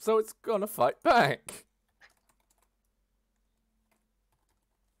 So it's gonna fight back.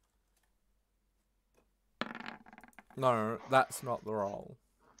 No, that's not the roll.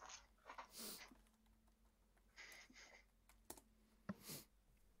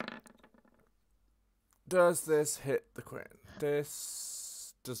 Does this hit the Quinn?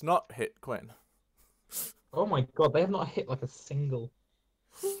 This does not hit Quinn. Oh my god, they have not hit like a single.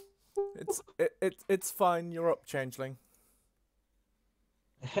 It's fine. You're up, Changeling.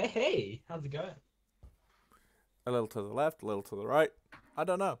 Hey, how's it going? A little to the left, a little to the right. I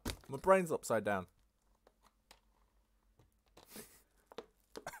don't know. My brain's upside down.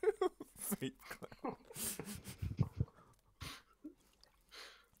 Feet clear.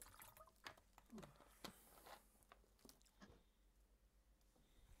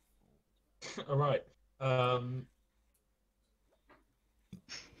 All right.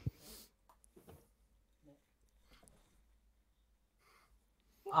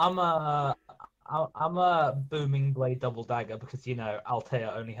 I'm a booming blade double dagger because you know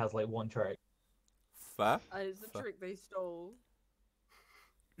Altea only has like one trick. Fair. It's a trick they stole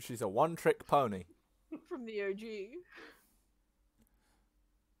She's a one-trick pony. from the OG.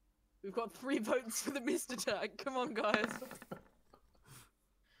 We've got 3 votes for the missed attack. Come on, guys.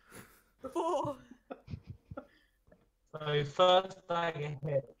 4. So first dagger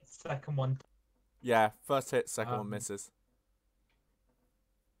hit, second one. Yeah, first hit, second one misses.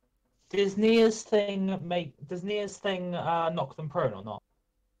 Does Nia's thing knock them prone or not?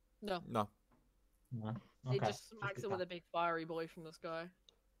 No. No. No. It Okay. just smacks him with a big fiery boy from the sky.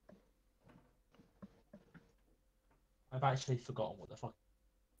 I've actually forgotten what the fuck.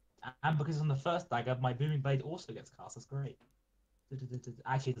 And because on the first dagger, my booming blade also gets cast. That's great.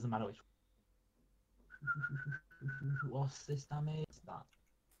 Actually, it doesn't matter which. What's this damage? That.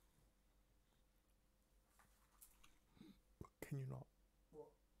 Can you not?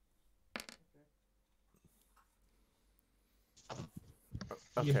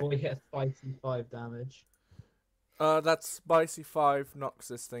 Your Okay. boy hit a spicy 5 damage. That spicy 5 knocks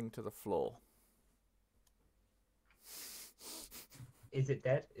this thing to the floor. Is it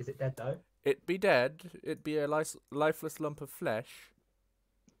dead? Is it dead though? It'd be dead. It'd be a lifeless lump of flesh.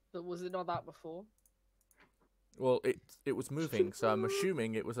 But was it not that before? Well, it was moving, so I'm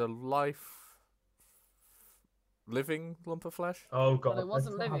assuming it was a living lump of flesh. Oh But god. it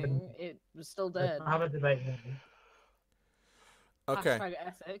wasn't let's not have living, it was still let's dead. not have a debate here. Okay. Hashtag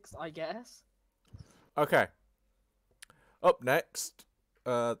ethics, I guess. Okay. Up next,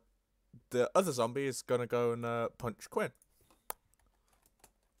 the other zombie is gonna go and punch Quinn.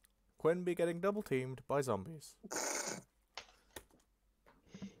 Quinn be getting double teamed by zombies.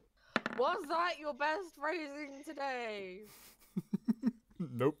 Was that your best phrasing today?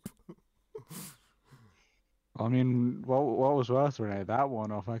 Nope. I mean, what was worse, Renee? That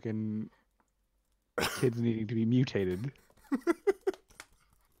one or fucking kids needing to be mutated?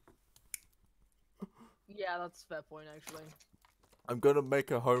 Yeah, that's a fair point, actually. I'm gonna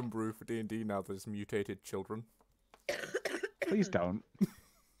make a homebrew for D&D now that is mutated children. Please don't.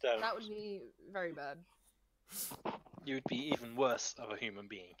 Don't. That would be very bad. You would be even worse of a human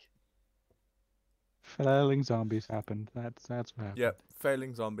being. Flailing zombies happened. That's what happened. Yep,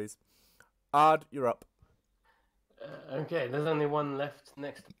 failing zombies. Ard, you're up. Okay, there's only one left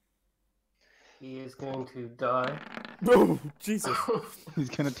next. He is going to die. Oh, Jesus. He's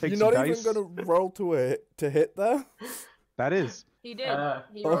gonna take You're some not dice. even gonna roll to hit there? That is He did.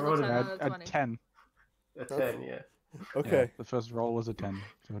 He I rolled rolled a 10 a- out of a 20. 10. A 10, yeah. Okay. Yeah, the first roll was a 10.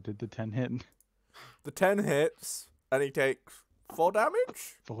 So did the 10 hit? The 10 hits, and he takes 4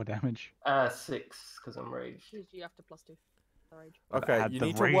 damage? 4 damage. 6, because I'm raged. You have to plus 2. Rage. Okay, Add you the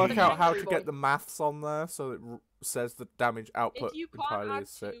need to work rage. out how to Angry get boy. the maths on there so it says the damage output If you can't entirely add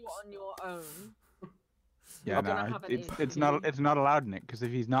is 2 6. on your own, Yeah, You're gonna no, have an it's issue. it's not allowed in it because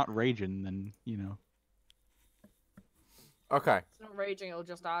if he's not raging, then you know. Okay, it's not raging, it'll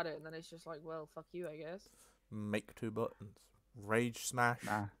just add it, and then it's just like, well, fuck you, I guess. make 2 buttons. Rage smash,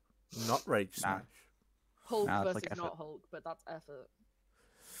 Nah. not rage Nah. smash. Hulk Nah, it's versus like effort. not Hulk, but that's effort.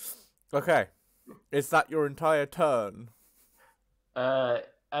 Okay, is that your entire turn? I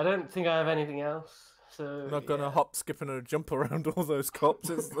don't think I have anything else. So Not gonna yeah. hop, skip, and a jump around all those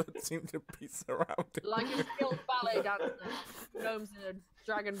corpses that seem to be surrounded. Like a skilled ballet dancer, gnomes in a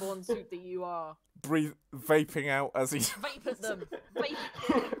dragonborn suit that you are. Vaping out as he. Vape at them! Vape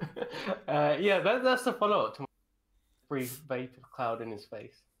at them! Yeah, that's the follow-up to my brief vapor cloud in his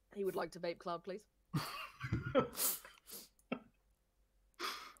face. He would like to vape Cloud, please.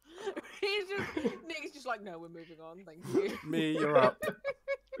 Nick's just like, no, we're moving on, thank you. Me, you're up.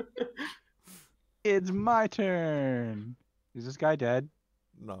 It's my turn. Is this guy dead?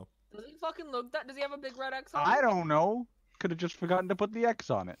 No. Does he fucking look that? Does he have a big red X on? I don't know. Could have just forgotten to put the X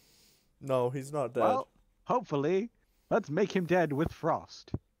on it. No, he's not dead. Well, hopefully, let's make him dead with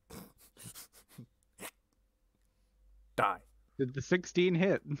frost. Die. Did the 16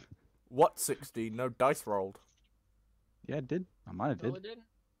 hit? What 16? No dice rolled. Yeah, it did. I might have No, did. it didn't.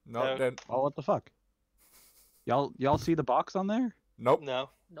 No, No. it didn't. Oh, what the fuck? Y'all see the box on there? Nope. No,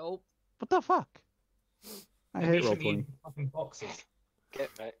 Nope. What the fuck? I hate roll 20. Fucking boxes. get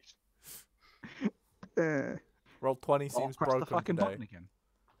back. Roll 20 I'll seems press broken the fucking today. button again.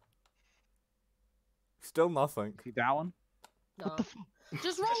 Still nothing. See that one? No. What the fuck?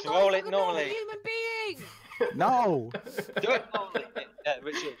 Just roll, Just dice roll like it a normal normally. human being! No! Do it normally,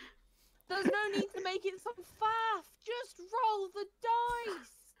 Richard. There's no need to make it some faff! Just roll the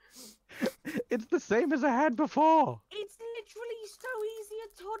dice! It's the same as I had before. It's literally so easy a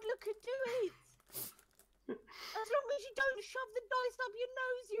toddler could do it! As long as you don't shove the dice up your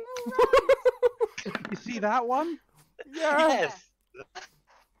nose, you're alright! You see that one? Yes.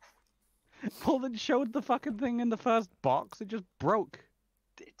 Well, it showed the fucking thing in the first box. It just broke.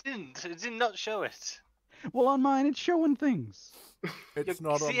 It didn't. It did not show it. Well, on mine, it's showing things. It's You're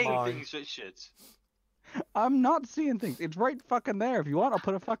not on seeing mine. things, Richard. I'm not seeing things. It's right fucking there. If you want, I'll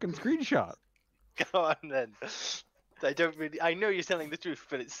put a fucking screenshot. Go on then. I don't really. I know you're telling the truth,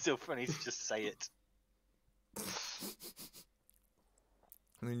 but it's still funny to just say it.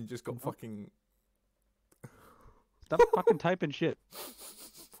 And then you just got fucking. Stop fucking typing shit.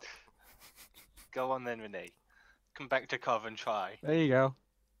 Go on then, Renee. Come back to Cov and try. There you go.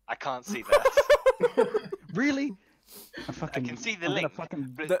 I can't see that. Really? I can see the I'm gonna link.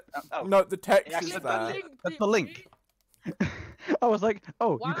 fucking- But The- oh, No, the text Actually, is The there. link, That's the link. I was like,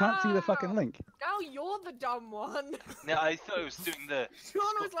 oh, you can't see the fucking Wow. link. Now you're the dumb one! no, I thought it was doing the. Sean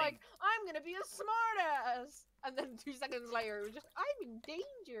was Scott like, I'm gonna be a smartass! And then 2 seconds later, it was just, I'm in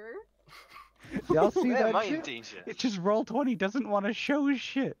danger! Y'all see Where am that I in shit? danger? It's just Roll20 doesn't want to show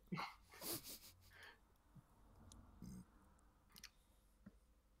shit.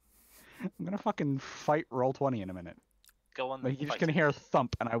 I'm gonna fucking fight Roll20 in a minute. Go on. Like, you're just fight gonna it. hear a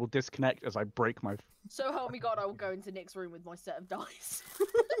thump, and I will disconnect as I break my. So help me God, I will go into Nick's room with my set of dice.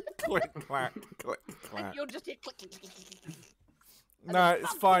 Click, clack, click, clack. You'll just hear click, click, click, click, click. And No, then, it's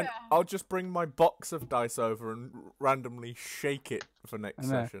 "Fuck fine. yeah." I'll just bring my box of dice over and randomly shake it for next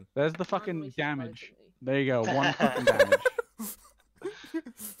And there, session. there's the Randomly fucking shake both damage. of me. There you go, 1 fucking damage.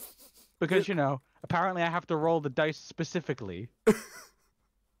 Because, you know, apparently I have to roll the dice specifically.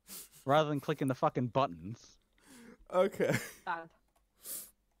 Rather than clicking the fucking buttons. Okay. Bad.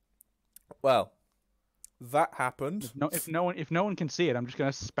 Well, that happened. If no one can see it, I'm just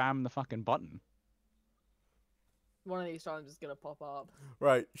gonna spam the fucking button. One of these times it's gonna pop up.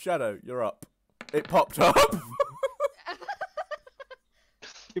 Right, Shadow, you're up. It popped up.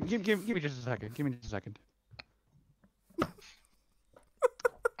 Give me just a second. Give me just a second.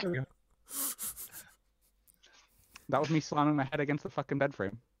 There we go. That was me slamming my head against the fucking bed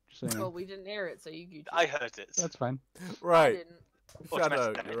frame. Just so you know. Well, we didn't hear it, so you could. I heard it. That's fine. I Right, didn't. Shadow,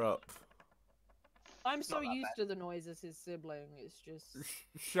 Automatic you're up. I'm so Not that used bad. to the noise as his sibling. It's just.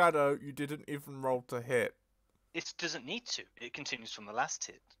 Shadow, you didn't even roll to hit. It doesn't need to. It continues from the last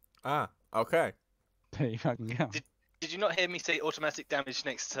hit. Ah, okay. There you fucking go. Did you not hear me say automatic damage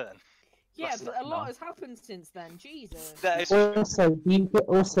next turn? Yeah, That's but not- a lot no. has happened since then. Jesus. That is Also,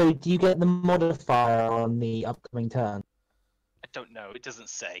 do you get the modifier on the upcoming turn? I don't know. It doesn't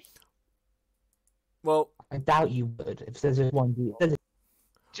say. Well, I doubt you would. If it says just one D.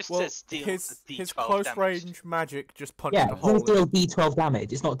 Just well, says deal his a his D12 close damage. range magic just punched Yeah, a it hole. says deal D12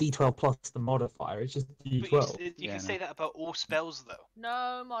 damage. It's not D12 plus the modifier. It's just But you, D12. you Yeah, can no. say that about all spells, though.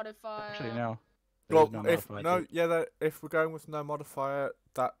 No modifier. Actually, no. There Well, is no if modifier no, to it. yeah, if we're going with no modifier,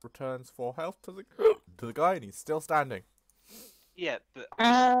 that returns 4 health to the guy, and he's still standing. Yeah, but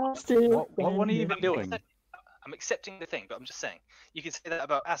What are you even doing? I'm accepting the thing, but I'm just saying. You can say that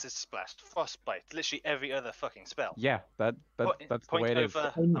about Acid Splash, Frostbite, literally every other fucking spell. Yeah, that's the Point way it is.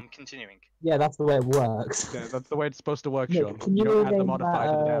 over, I'm continuing. Yeah, that's the way it works. Yeah, that's the way it's supposed to work, Nick, Sean. can You you don't add the rename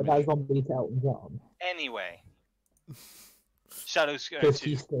modifier to the that damage. zombie to Elton John? Anyway. Shadow's going Because to...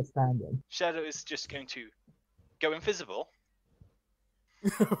 he's still standing. Shadow is just going to go invisible.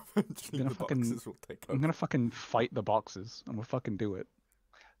 Eventually, gonna the fucking- boxes will take I'm over. gonna fucking fight the boxes, and we'll fucking do it.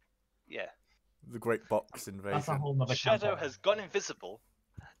 Yeah. The Great Box That's a Invasion. whole nother Shadow campaign. has gone invisible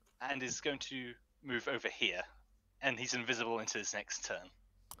and is going to move over here. And he's invisible into his next turn.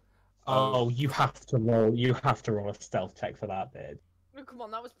 Oh, you have to roll. You have to roll a stealth check for that bit. Oh, come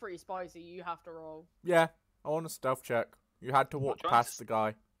on, that was pretty spicy. You have to roll. Yeah, I want a stealth check. You had to walk trying past to- the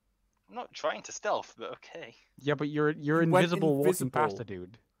guy. I'm not trying to stealth, but okay. Yeah, but you're You went invisible walking past invisible. a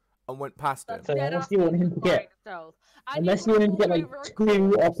dude. And went past him. That's So dead unless ass you want him to fine get- stealth. And Unless you you want him to get walk like over a 2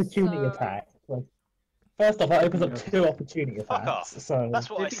 corpse, opportunity so- attacks. Like, first off, that opens up Yeah. 2 opportunity Fuck attacks. off. So That's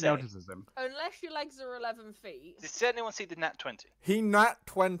what I If he say. notices him. Unless your legs are 11 feet. Did anyone see the nat 20? He nat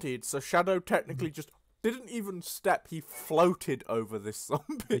 20'd, so Shadow technically just didn't even step. He floated over this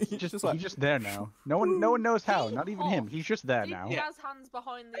zombie. He's just, like, he's just there now. No one knows how. He Not even him. hopped. He's just there Did now. Yeah. Jazz hands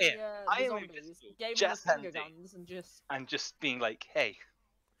behind the, Yeah, I the am zombies, invisible. gave him the Jazz finger handing. guns, and just. And just being like, hey,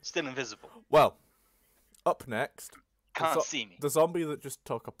 still invisible. well, up next, Can't zo- see me. the zombie that just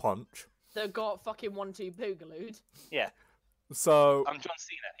took a punch. That got fucking 1-2 boogalooed. Yeah, So, I'm John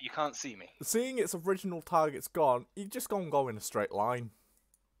Cena. You can't see me. seeing its original target's gone, he just gonna go in a straight line.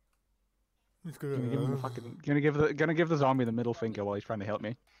 He's Gonna give him the gonna... fucking. Gonna give the zombie the middle finger while he's trying to help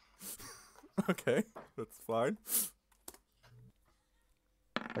me. Okay, that's fine.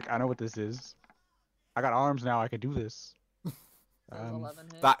 Like, I know what this is. I got arms now. I can do this. That was 11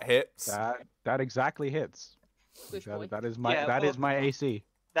 hit. That hits. That exactly hits. Squish boy. That is my Yeah, that well- is my AC.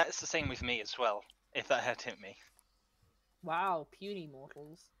 That's the same with me as well. If that had hit me. Wow, puny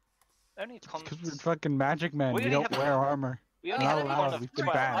mortals. Only con. Because we're fucking magic men. We We only don't have- wear armor. We only Not have a allowed, con of we've been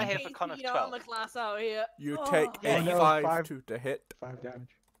 12. I banned. have a con of You know, 12. I'm a class out here. You Oh. take Yeah, no, 85 five- to hit. 5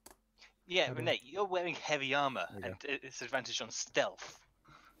 damage. Yeah, Shadow. Renee, you're wearing heavy armor, There you and it's advantage on stealth.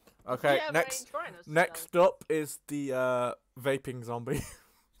 Okay, Yeah, but next ain't trying to next up is the vaping zombie.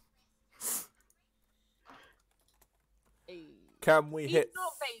 Hey. Can we He's hit?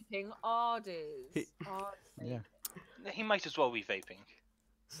 not vaping, Ard is. He- Ard's Yeah. vaping. He might as well be vaping.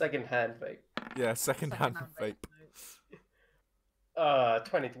 Second-hand vape. Yeah, second-hand Second-hand vape.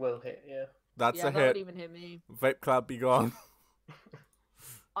 20 will hit, yeah. That's Yeah, a that hit. would even hit me. Vape cloud be gone.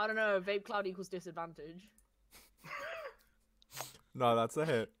 I don't know, vape cloud equals disadvantage. No, that's a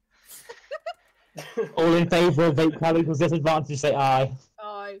hit. all in favour of vape cloud equals disadvantage, say aye.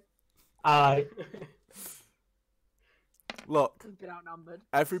 I Aye. Look, have been outnumbered.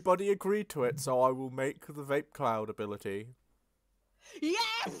 everybody agreed to it, so I will make the vape cloud ability. Yes!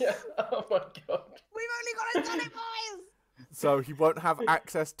 Yeah. Oh my god. We've only got to done it, boys! So he won't have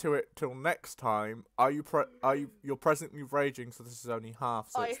access to it till next time. You're presently raging, so this is only half,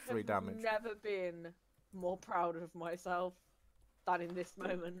 so it's 3 damage. I have never been more proud of myself than in this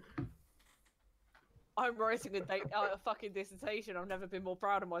moment. I'm writing a fucking dissertation. I've never been more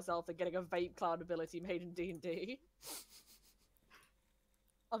proud of myself than getting a vape cloud ability made in D&D.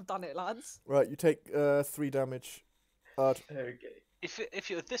 I've done it, lads. Right, you take 3 damage. Okay. If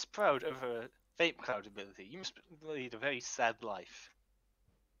you're this proud of a vape cloud ability, you must lead a very sad life.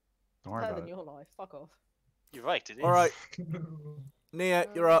 Don't worry Better about than it. your life. Fuck off. You're right, it is. All right, Nia,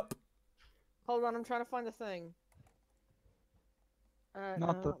 you're up. Hold on, I'm trying to find the thing. Not no,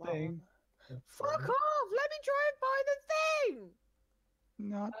 the that thing. one. Fuck off! Let me drive by the thing!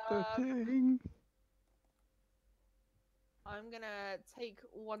 Not the thing. I'm gonna take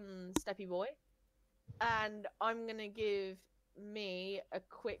one steppy boy, and I'm gonna give me a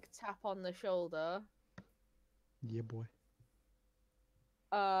quick tap on the shoulder. Yeah, boy.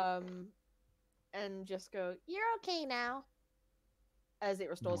 And just go, "You're okay now," as it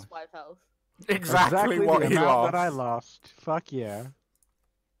restores Nice. 5 health. Exactly what the he amount lost. that I lost. Fuck yeah.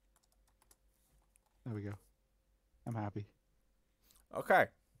 There we go. I'm happy. Okay.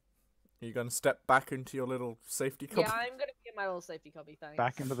 You're gonna step back into your little safety cubby. Yeah, I'm gonna be in my little safety cubby. Thanks.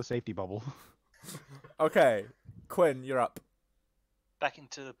 Back into the safety bubble. Okay, Quinn, you're up. Back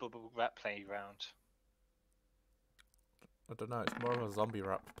into the bubble wrap playground. I don't know. It's more of a zombie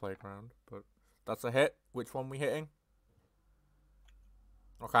rap playground, but that's a hit. Which one we hitting?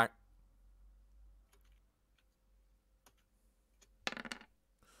 Okay.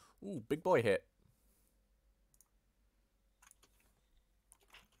 Ooh, big boy hit.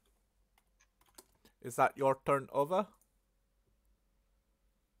 Is that your turn over?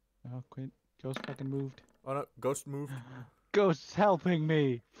 Oh, Quint. Ghost fucking moved. Oh no, Ghost moved. Ghost's helping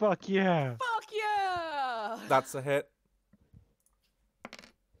me. Fuck yeah. Fuck yeah! That's a hit.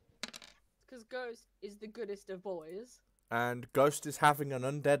 Because Ghost is the goodest of boys. And Ghost is having an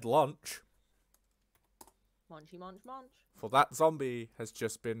undead lunch. Munchy munch munch. For that zombie has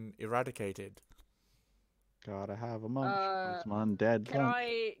just been eradicated. Gotta have a munch. Uh, It's my undead Can lunch.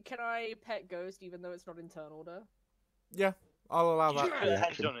 I pet Ghost even though it's not in turn order? Yeah, I'll allow You that. just put a hand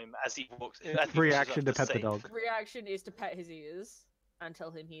Reaction. on him as he walks. Free action to pet the dog. Reaction is to pet his ears and tell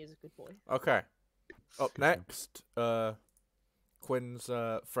him he is a good boy. Okay. Up Good next, Quinn's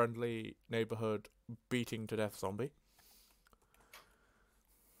friendly neighborhood beating to death zombie.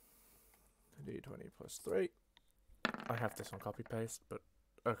 D20 plus 3. I have this on copy paste, but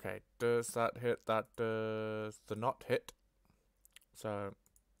okay. Does that hit? That does the not hit. So,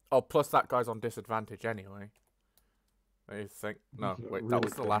 oh, plus that guy's on disadvantage anyway. I think no. He's Wait, that really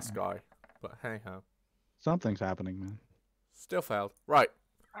was the good, last man. guy. But hey ho, Something's happening, man. still failed. Right.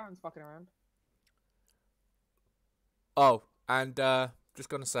 Aaron's fucking around. Oh, and just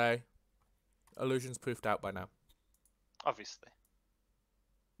gonna say, illusion's poofed out by now. Obviously.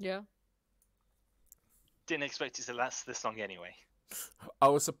 Yeah. Didn't expect it to last this long anyway. I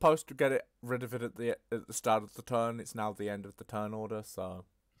was supposed to get rid of it at the start of the turn. It's now the end of the turn order, so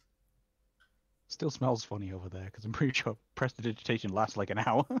Still smells funny over there, because I'm pretty sure prestidigitation lasts like an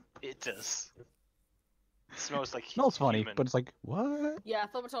hour. It does. It smells like Smells funny, human. but it's like, what? Yeah,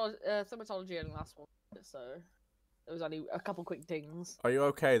 thaumatology only lasts one, so there was only a couple quick dings. are you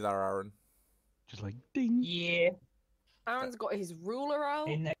okay there, Aaron? Just like, ding. Yeah. Aaron's got his ruler out.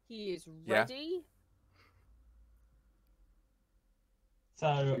 In the- He is Yeah. ready.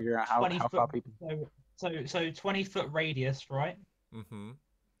 So Figure out how 20 far foot, people... so 20-foot radius, right? Mm-hmm.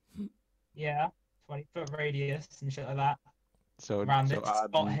 Yeah, 20-foot radius and shit like that. So, Around so this odd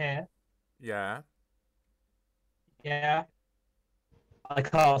spot and- here. Yeah. Yeah. I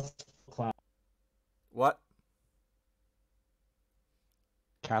cast cloud. What?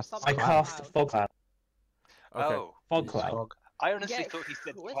 Cast Stop I Cloud. cast fog cloud. Okay. Oh, Fog cloud. Fog. I honestly Get thought he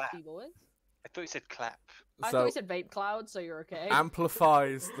said crispy, clap. boys. I thought he said clap. I So thought he said vape cloud, so you're okay.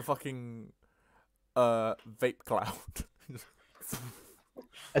 amplifies the fucking vape cloud.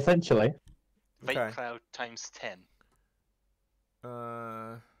 Essentially. Vape Okay. cloud times 10.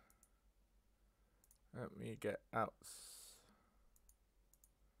 Let me get out.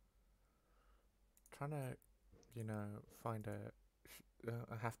 Trying to, find a.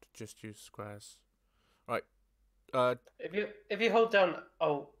 I have to just use squares. Right. If you hold down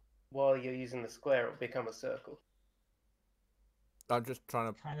Alt while you're using the square, it'll become a circle. I'm just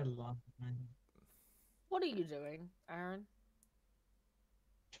trying to. Kind of love. What are you doing, Aaron?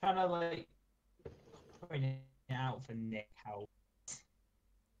 Trying to like point it out for Nick how.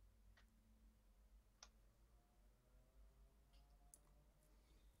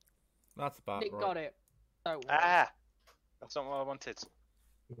 That's about Nick right. got it. Don't worry. Ah! That's not what I wanted.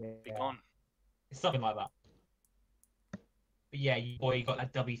 Be Yeah. gone. It's something like that. But yeah, you got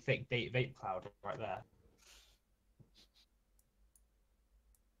that W thick vape cloud right there.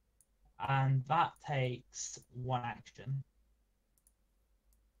 And that takes 1 action.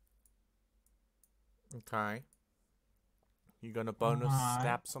 Okay. You gonna bonus Alright.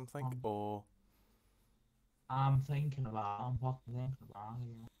 stab something or? I'm fucking thinking about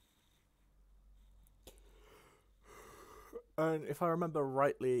it. And if I remember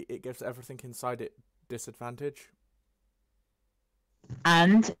rightly, it gives everything inside it disadvantage.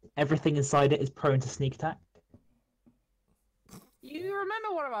 And everything inside it is prone to sneak attack. You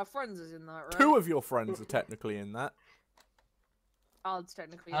remember one of our friends is in that, right? 2 of your friends are technically in that. Oh, it's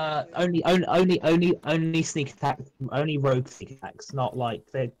technically. in it too. Only sneak attacks, only rogue sneak attacks, not like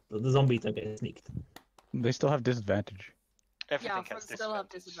the zombies don't get sneak. They still have disadvantage. Everything Yeah, our has friends still have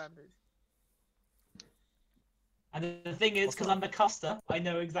disadvantage. disadvantage. And the thing is, because I'm the caster, I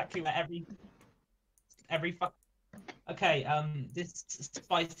know exactly where every fuck. Okay, this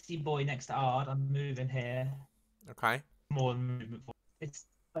spicy boy next to Ard, I'm moving here. Okay. More than movement for this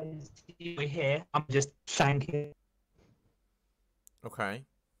spicy boy here. I'm just shanking. Okay.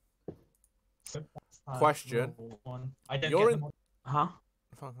 So that's like Question. one. I don't You're get in- them. Huh?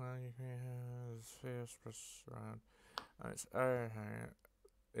 It's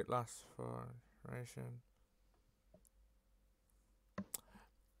it lasts for duration.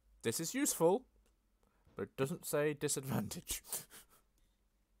 This is useful, but it doesn't say disadvantage.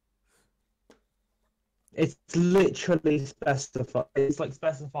 It's literally specified. It's like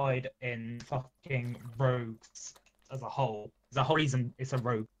specified in fucking rogues as a whole. The whole reason it's a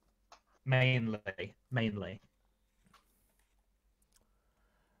rogue, mainly.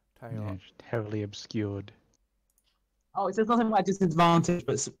 Tell you Yeah, what. just heavily obscured. Oh, it says nothing about disadvantage,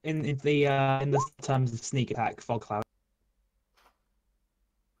 but in the terms of sneak attack, fog cloud.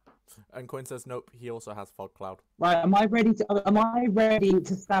 And Quinn says nope. He also has fog cloud. Right, am I ready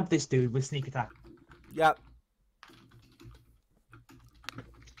to stab this dude with sneak attack? Yep.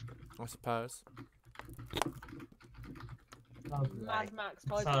 I suppose. Mad Max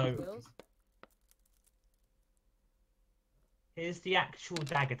 5 So- skills. Here's the actual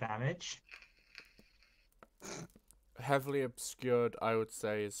dagger damage. Heavily obscured, I would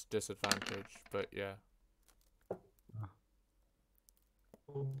say, is disadvantage, but yeah.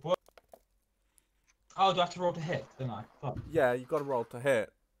 What? Oh, do I have to roll to hit? Don't I? Fuck. Yeah, you got to roll to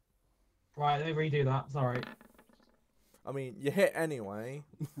hit. Right, let me redo that. Sorry. I mean, you hit anyway.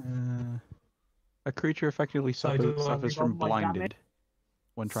 A creature effectively So do I suffers reroll from my damage? blinded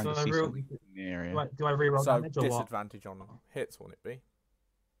when trying So to I see reroll- something in the area. Right, do I reroll So damage or what? disadvantage on hits, won't it be?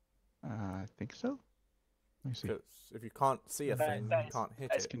 I think so. Let me see. Because if you can't see a thing, you can't hit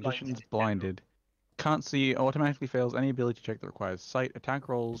that's it. Conditions blinded. blinded. Can't see, automatically fails any ability check that requires sight. Attack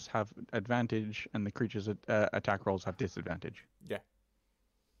rolls have advantage, and the creature's attack rolls have disadvantage.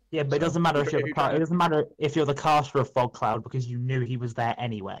 Yeah, but it So, doesn't matter if if you're you're the trying it to- doesn't matter if you're the caster of fog cloud because you knew he was there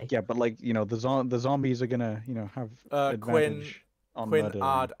anyway. Yeah, but like, the zombies are gonna, have advantage on Quinn, murder.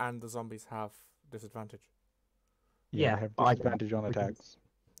 Ard, and the zombies have disadvantage. Yeah, Yeah, they have but I don't, disadvantage on because- attacks.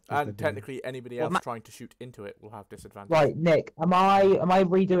 'cause And they're technically, anybody Well, else ma- trying to shoot into it will have disadvantage. Right, Nick, am I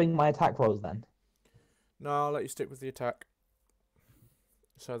redoing my attack rolls then? No, I'll let you stick with the attack.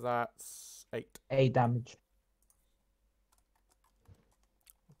 So that's 8. 8 damage.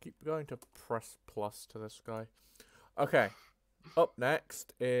 Keep going to press plus to this guy. Okay. Up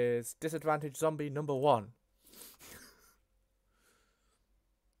next is disadvantage zombie number 1.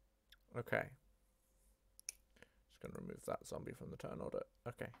 Okay. Just gonna remove that zombie from the turn order.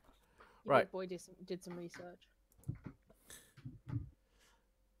 Okay. Your Right. big boy did some research.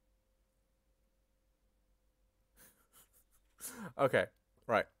 Okay.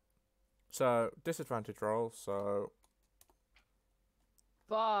 Right. So disadvantage roll. So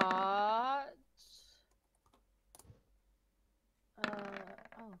But oh,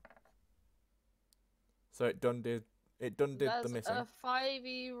 so it done did there's the missing. a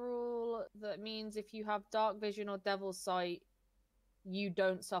 5e rule that means if you have dark vision or devil's sight, you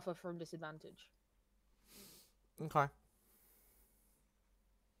don't suffer from disadvantage. Okay.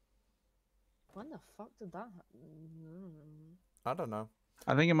 When the fuck did that happen? I don't know.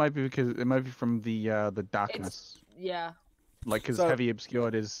 I think it might be from the darkness. Yeah. Like, because So- heavy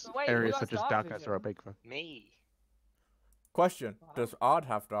obscured is Wait, who areas has such as dark darkness are vision? opaque for. Me. Question: Wow. does Ard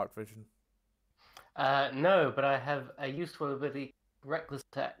have dark vision? No, but I have a useful ability, Reckless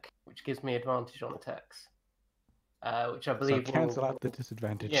Attack, which gives me advantage on attacks. Which I So believe cancel will... out the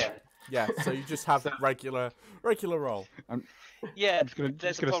disadvantage. Yeah. Yeah. So you just have regular roll. Yeah, I'm just gonna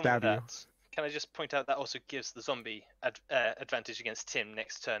there's a problem stab with you. that. Can I just point out that also gives the zombie advantage against Tim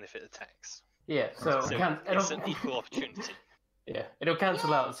next turn if it attacks? Yeah, so, So it'll, it's an equal opportunity. yeah, it'll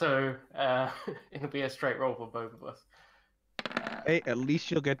cancel out, so it'll be a straight roll for both of us. Hey, at least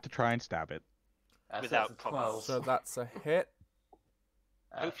you'll get to try and stab it. So Without that's a problems. 12. So that's a hit.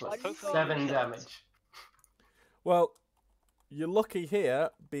 Hopefully- Plus hopefully 7 it hits. damage. Well, you're lucky here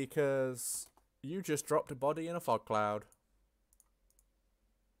because you just dropped a body in a fog cloud.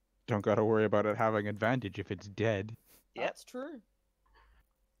 Don't gotta worry about it having advantage if it's dead. Yep. That's true.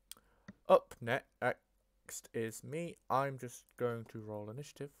 Up next is me. I'm just going to roll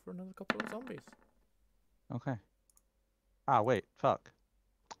initiative for another couple of zombies. Okay. Ah, wait, fuck.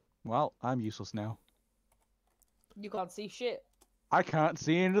 Well, I'm useless now. You can't see shit. I can't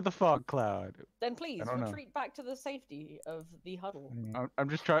see into the fog cloud. Then please don't know. retreat back to the safety of the huddle. I'm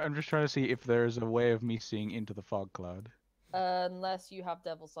just trying to see if there's a way of me seeing into the fog cloud. Unless you have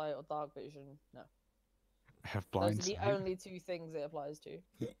devil sight or dark vision. No. I have Those blind are the sight. only two things it applies to.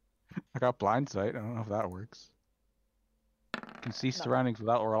 I got blind sight. I don't know if that works. I can see surroundings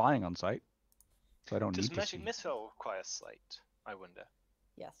without relying on sight. So I don't Does need to magic see. missile require sight? I wonder.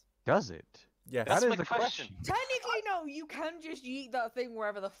 Yes. Does it? Yes. That's That my is the question. Technically, no. You can just yeet that thing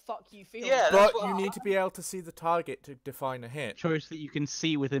wherever the fuck you feel. Yeah, like. that's But what- you need to be able to see the target to define a hit. Choice that you can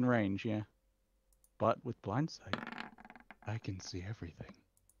see within range, yeah. But with blind sight, I can see everything.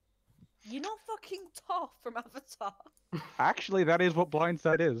 You're not fucking Toph from Avatar. Actually, that is what blind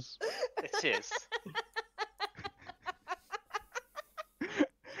sight is. It is.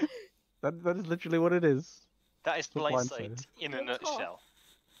 That is literally what it is. That is what blind blind sight sight in a You're tough. nutshell.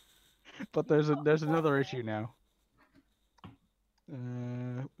 But there's another issue now.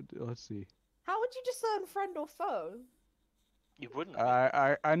 Let's see. How would you discern friend or foe? You wouldn't.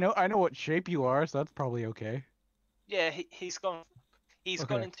 I know what shape you are, so that's probably okay. Yeah, he's gone. He's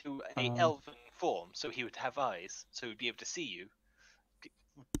gone Okay. into a elven form, so he would have eyes, so he'd be able to see you.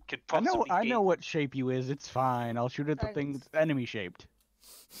 Could I possibly know be... what shape you is. It's fine. I'll shoot at the thing Thanks. that's enemy shaped.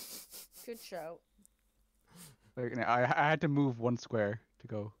 Good shout. Like, I had to move one square to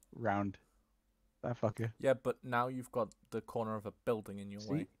go round that fucker. Yeah, but now you've got the corner of a building in your See?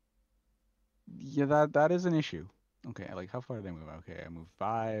 way. Yeah, that is an issue. Okay, like how far did I move? Okay, I moved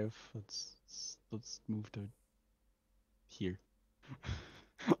 5. Let's move to here.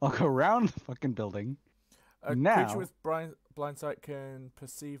 I'll go around the fucking building. A Now- creature with blind sight can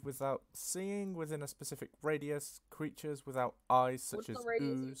perceive without seeing within a specific radius. Creatures without eyes, such What's as the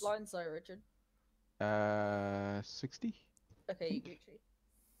radius of ooze. blind sight, Richard? 60. Okay, you Gucci.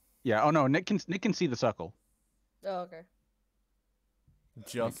 Yeah. Oh no, Nick can see the suckle. Oh, okay.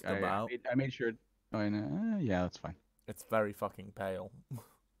 Just Like, about. I made sure. Oh, no, yeah, that's fine. It's very fucking pale.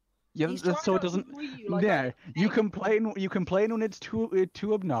 Yeah, He's so trying it to doesn't. agree you, like, Yeah, you hey. complain. You complain when it's too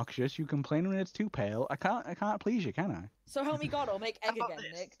obnoxious. You complain when it's too pale. I can't please you, can I? So help me God, I'll make egg How about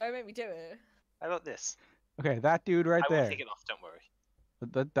again, this? Nick. Don't make me do it. How about this? Okay, that dude right I won't there. take it off. Don't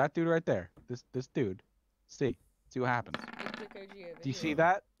worry. That dude right there. This dude. See what happens. Click OG over Do you see here.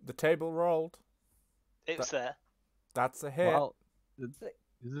 that? The table rolled. It's there. That's a hit. Well, is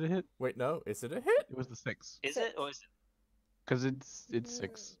it a hit? Wait, no. Is it a hit? It was the 6. Is it or is it? Cause it's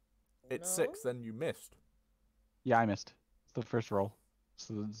 6. It's No? 6, then you missed. Yeah, I missed. It's the first roll,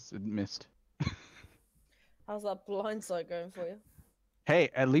 so it missed. How's that blind sight going for you? Hey,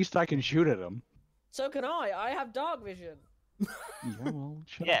 at least I can shoot at him. So can I. I have dark vision. Yeah, well,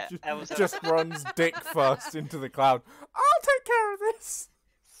 shut Yeah, Just- I was. Just runs dick first into the cloud. I'll take care of this.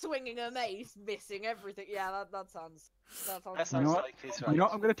 Swinging a mace, missing everything. Yeah, that sounds. That That sounds. You know sounds what? like he's You right. know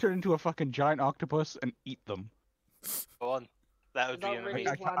what? I'm gonna turn into a fucking giant octopus and eat them. Go on. That would Is be that an really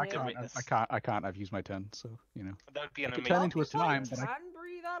amazing. plan I here? can't. witness. I can't. I've used my turn, so you know. That would be an I could amazing. turn into a slime, You but I can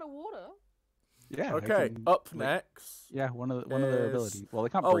breathe out of water. yeah. I Okay, can, up like, next. Yeah, one of the is- abilities. Well, they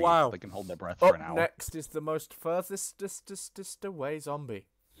can't Oh, breathe. wow. They can hold their breath for an Up hour. next is the most furthest away zombie.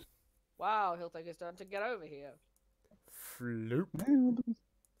 Wow, he'll take his turn to get over here. Floop.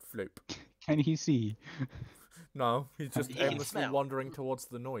 Floop. Can he see? No, he's just He can aimlessly smell. wandering towards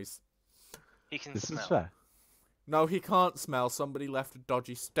the noise. He can This smell. is fair. No, he can't smell. Somebody left a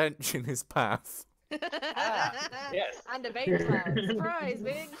dodgy stench in his path. Yes. And a vape cloud. Surprise,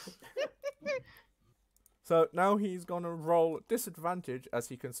 bitch. So now he's gonna roll at disadvantage as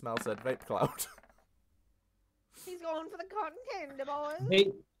he can smell said vape cloud. He's going for the cotton candy, boys.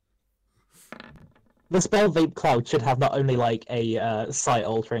 Hey, the spell Vape Cloud should have not only like a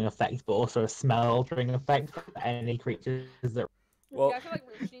sight-altering effect, but also a smell-altering effect for any creatures that. Well, Yeah, I feel like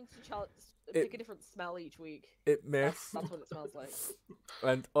we just need to pick a different smell each week. it That's, missed. that's what it smells like.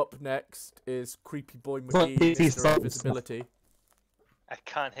 And up next is Creepy Boy Well, McGee, these Mr. songs- Invisibility. I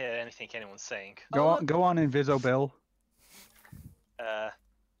can't hear anything anyone's saying. Go Oh, on, look. go on, Invisibill.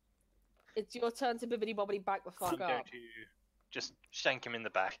 It's your turn to bibbity bobbity back the fuck I'm going up. to just shank him in the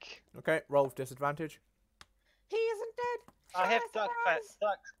back. Okay, roll with disadvantage. He isn't dead. I have Surprise!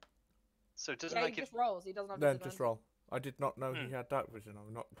 dark. So doesn't Yeah, that he give? just rolls. He doesn't have Then disadvantage. just roll. I did not know he had dark vision.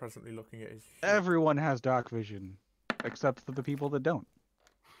 I'm not presently looking at his. sheet. Everyone has dark vision, except for the people that don't.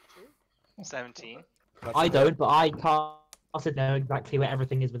 17. That's I a hit. don't, but I can't know exactly where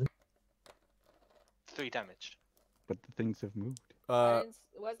everything is with 3 damage. But the things have moved.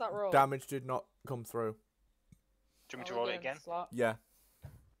 Where's that roll? Damage did not come through. Do you want me to Oh, roll we're it again? doing slot. Yeah.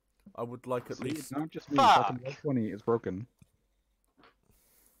 I would like at See, least. it's not just me. Fuck! Fucking Roll20 is broken.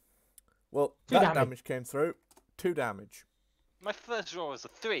 Well, 2 that damage. damage came through. 2 damage. My first roll was a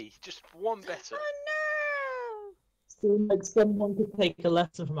 3, just one better. Oh Seems like someone could take a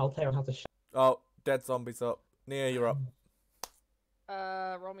lesson from Altera how to shoot. Oh, dead zombies up. Nia, you're up.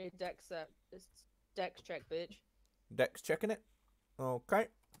 no! Roll me a dex set. It's dex check, bitch. Dex checking it. Okay.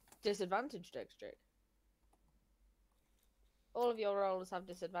 Disadvantage dex check. All of your rolls have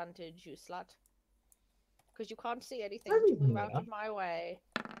disadvantage, you slut. Because you can't see anything Where to is move out Nia? of my way.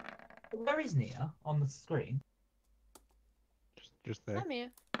 Where is Nia on the screen? Just there. I'm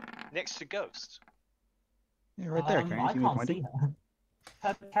here. Next to Ghost. Yeah, right there. Can you I see me can't pointing? see her.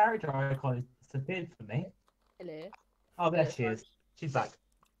 Her character icon has disappeared from me. Hello. Oh, there she is. She's back.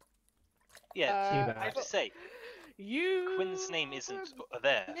 Yeah, Too I have bad. to say, You Quinn's name isn't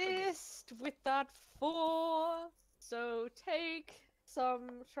there. for me. missed with that 4, so take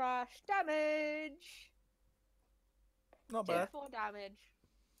some trash damage. Not Take bad. 4 damage.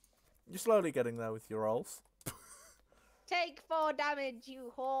 You're slowly getting there with your rolls. Take 4 damage,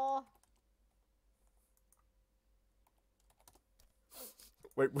 you whore.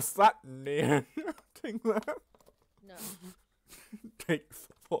 Wait, was that Nia doing that? No, Take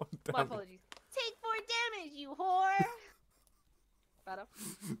 4 my damage. apologies. Take 4 damage, you whore. Better.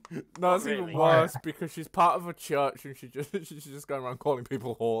 No, it's Really? even worse because she's part of a church and she's just going around calling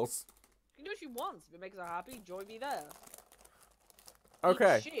people whores. You know what she wants. If it makes her happy, join me there. Eat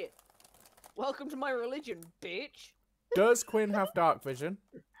Okay. shit. Welcome to my religion, bitch. Does Quinn have dark vision?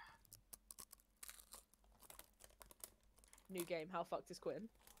 New game. How fucked is Quinn?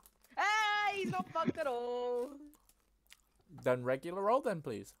 Hey, he's not fucked at all. Then regular roll then,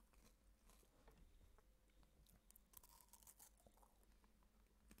 please.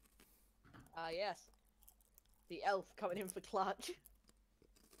 Ah, yes. The elf coming in for clutch.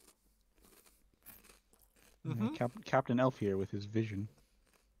 Mhm. Captain Elf here with his vision.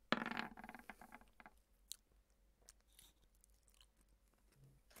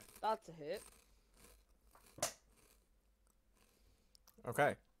 That's a hit.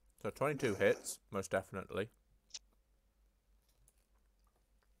 Okay. So 22 hits, most definitely.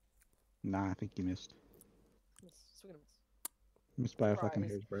 Nah, I think you missed. Miss. Swing and a miss. Missed by a fucking Surprise.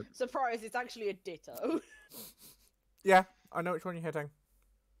 hair's breadth. Surprise, it's actually a ditto. Yeah, I know which one you're hitting.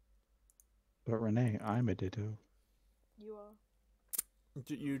 But Renee, I'm a ditto. You are.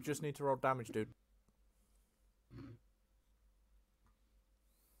 You just need to roll damage, dude.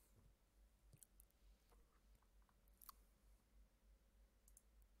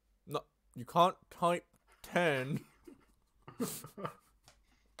 No, you can't type 10.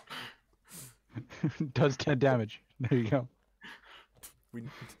 Does 10 damage. There you go. We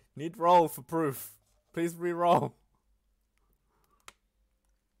need roll for proof. Please re-roll.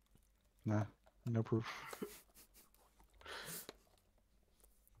 Nah, no proof.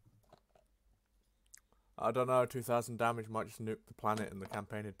 I don't know, 2,000 damage might just nuke the planet and the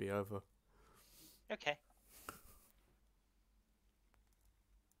campaign would be over. Okay.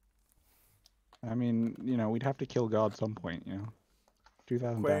 I mean, you know, we'd have to kill God some point, you know.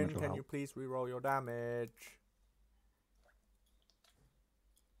 2,000 Quinn, damage will can help. you please re-roll your damage?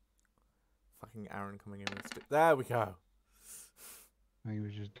 Fucking Aaron coming in with there we go. I think he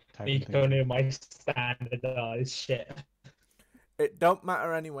was just Me typing going things. in my standardized shit. It don't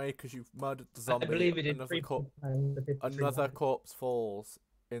matter anyway because you've murdered the I zombie. believe it did another, 3 another corpse falls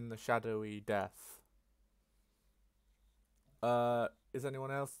in the shadowy death. Is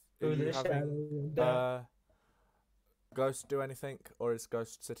anyone else? Are you having Ghost do anything, or is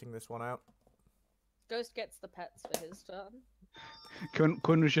Ghost sitting this one out? Ghost gets the pets for his turn.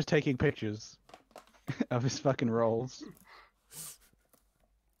 Kun was just taking pictures of his fucking rolls.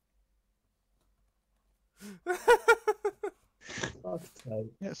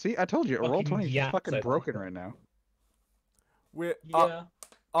 Yeah, see, I told you, roll Fucking 20 is yeah, fucking so- broken right now. We're, Yeah.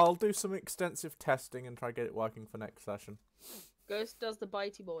 I'll do some extensive testing and try get it working for next session. Ghost does the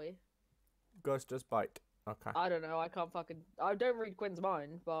bitey boy. Ghost does bite. Okay. I don't know. I can't fucking. I don't read Quinn's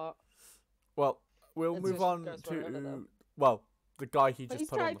mind, but Well, we'll It's move just on goes right over to them. well, the guy he But just he's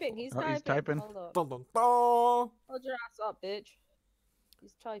put on the typing. floor. He's Oh, typing. he's typing? Hold on. Dun, dun, dun. Hold your ass up, bitch.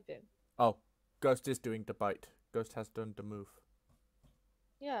 He's typing. Oh, Ghost is doing debate. Ghost has done the move.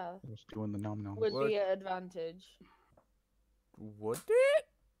 Yeah, Just doing the nom nom. would Would- be an advantage. Would it?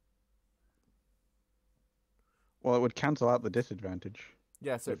 Well, it would cancel out the disadvantage.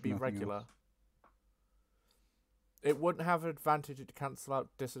 Yeah, so If it'd be nothing regular. else. It wouldn't have advantage to cancel out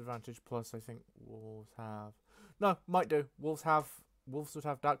disadvantage. Plus, I think wolves have. No, might do. Wolves would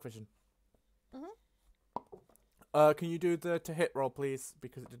have dark vision. Can you do the to hit roll, please?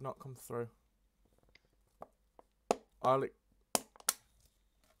 Because it did not come through. I'll.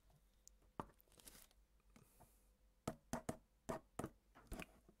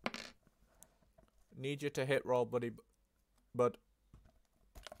 Need you to hit roll, buddy. Bud.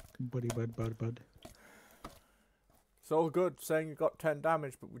 Buddy, bud. It's all good saying you got 10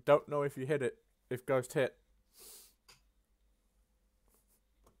 damage, but we don't know if you hit it. If Ghost hit.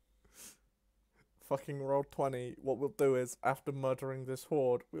 Fucking roll 20. What we'll do is, after murdering this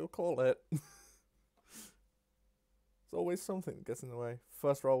horde, we'll call it. There's always something that gets in the way.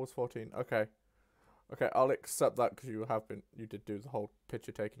 First roll was 14. Okay. Okay, I'll accept that because you did do the whole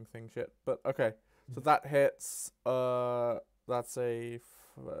picture taking thing shit. But okay. So that hits, that's a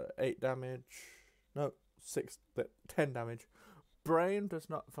 8 damage. No, 10 damage. Brain does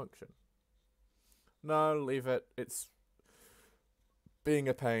not function. No, leave it. It's being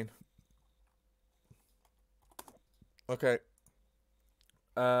a pain. Okay.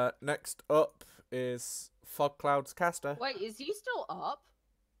 Next up is Fog Cloud's caster. Wait, is he still up?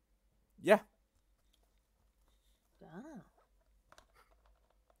 Yeah. Damn.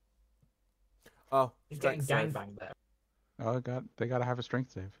 Oh, He's getting strength save. gangbanged there. Oh, they gotta have a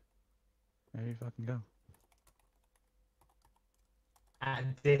strength save. There you fucking go.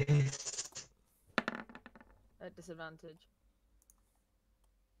 And this. At disadvantage.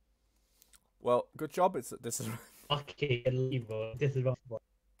 Well, good job. It's at disadvantage. Fucking evil. Disadvantage.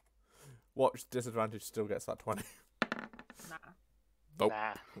 Watch, disadvantage still gets that 20. Nah. Nope.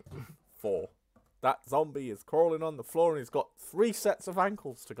 Nah. 4. That zombie is crawling on the floor and he's got 3 sets of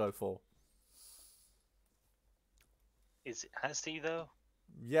ankles to go for. Has he though?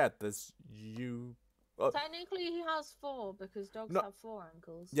 Yeah, there's you. Technically, he has 4 because dogs No. have 4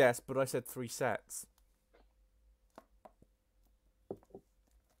 ankles. Yes, but I said 3 sets.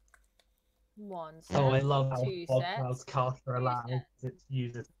 1 set. Oh, I love how 2 Fogcloud's sets. caster 3 allows sets. its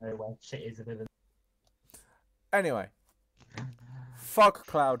users to know where shit is. Anyway. Fog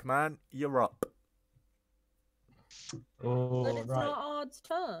Cloud, man, you're up. Oh, But it's right. not Ard's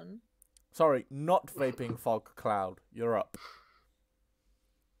turn. Sorry, not Vaping Fog Cloud. You're up.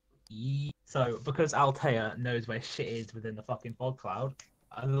 So, because Altea knows where shit is within the fucking fog cloud,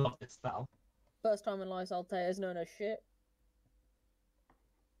 I love this spell. First time in life, Altea is known as shit.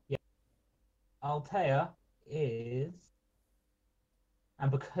 Altea is,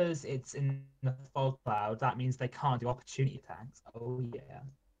 and because it's in the fog cloud, that means they can't do opportunity attacks. Oh yeah.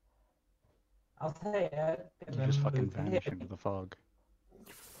 Altea You just fucking vanish into the fog.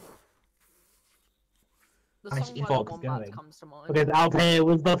 The Actually, song by the Fog's Wombat going. comes to mind. because Altea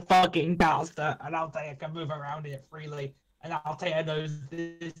was the fucking caster, and Altea can move around it freely, and Altea knows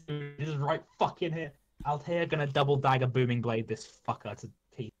this dude is right fucking here. Altea gonna double dagger booming blade this fucker to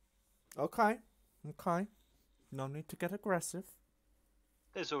pieces. Okay. Okay. No need to get aggressive.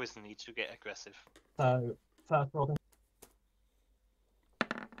 There's always the need to get aggressive. So first roll.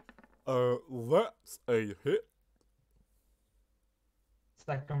 That's a hit.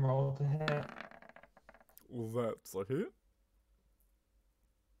 Second roll to hit. That's a hit.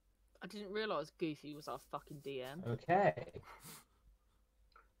 I didn't realise Goofy was our fucking DM. Okay.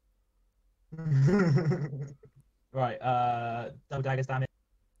 Right, double daggers damage.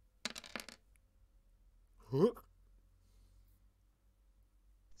 Hook.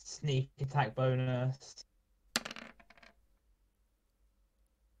 Sneak attack bonus.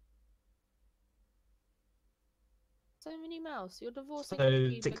 So Minnie Mouse, you're divorcing So,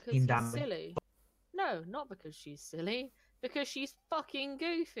 Goofy 16 because he's damage. silly. No, not because she's silly. Because she's fucking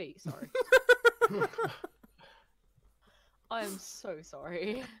Goofy. Sorry. I am so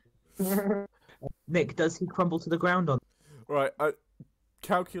sorry. Nick, does he crumble to the ground on? Right,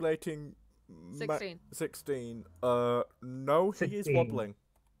 calculating 16. 16. No, he is 16. wobbling.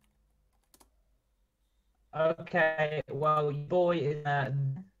 Okay, well, your boy is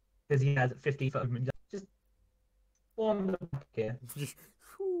because he has 50 foot movement. Just form the back here.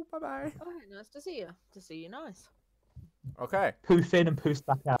 Bye bye. Oh, nice to see you. To see you, nice. Okay. Poof in and poof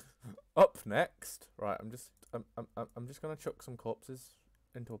back out. Up next. Right. I'm just gonna chuck some corpses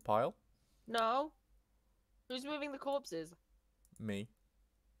into a pile. No. Who's moving the corpses? Me.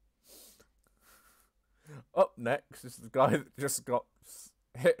 Up next is the guy that just got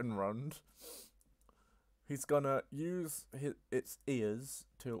hit and runned. He's gonna use its ears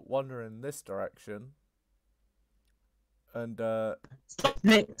to wander in this direction. And Stop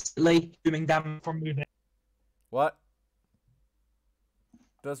Nick's Lee doing damage from moving. what?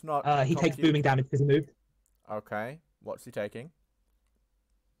 Does not. He takes compute- booming damage because he moved. Okay. What's he taking?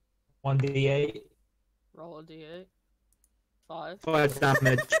 1d8. Roll a d8. 5. 5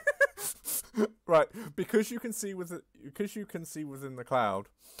 damage. Right, because you can see within the cloud,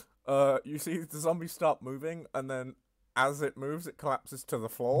 you see the zombie start moving, and then as it moves, it collapses to the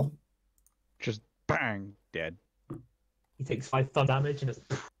floor. Just bang, dead. He takes 5 thumb damage and it's.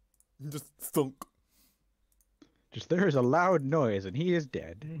 Just thunk. Just there is a loud noise and he is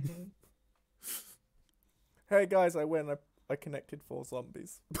dead. Hey guys, I win. I connected 4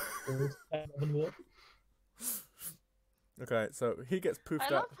 zombies. Okay, so he gets poofed I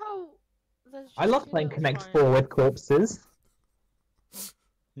out. love how. there's I love just playing two Connect trying- 4 with corpses.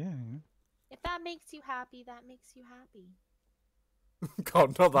 Yeah. If that makes you happy, that makes you happy.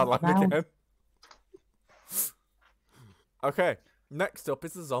 God, not that line Wow. again. Okay, next up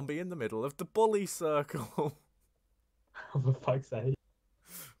is the zombie in the middle of the bully circle. Oh, for fuck's sake.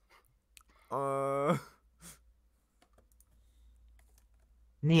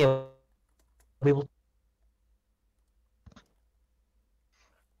 Neil, we will.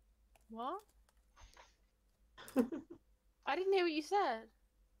 What? I didn't hear what you said.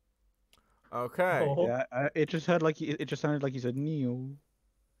 Okay, Oh. Yeah. It just sounded like you said Neo.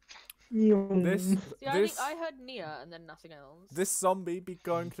 this See, I this think I heard Nia and then nothing else. this zombie be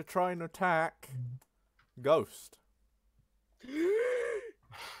going to try and attack Ghost. You're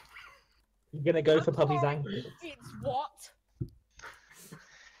gonna go for Puppy's ankle. It's what?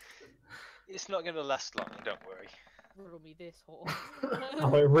 It's not going to last long, don't worry. Riddle me this horse.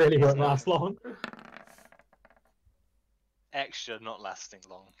 Oh, it really won't last long. Extra not lasting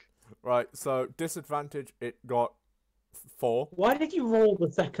long. Right, so disadvantage, it got 4 Why did you roll the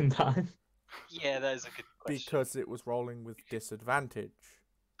second time? Yeah, that is a good question. because it was rolling with disadvantage.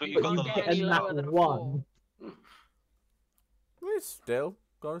 But you But got you the get get any in lower that than a one. We still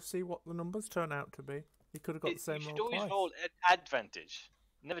got to see what the numbers turn out to be. He could have got the You same should roll always twice. roll advantage.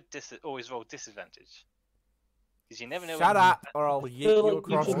 Never always roll disadvantage. Because you never know. Shut when up, or I'll yeet feel you like you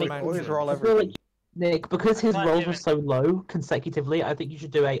across should the make- Always mountain. roll I feel like, everything. Nick, because his Can't rolls do were it. so low consecutively, I think you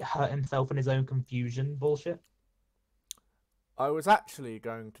should do a hurt himself in his own confusion bullshit. I was actually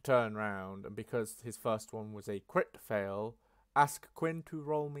going to turn round, and because his first one was a crit fail, ask Quinn to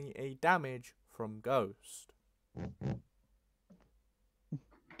roll me a damage from Ghost.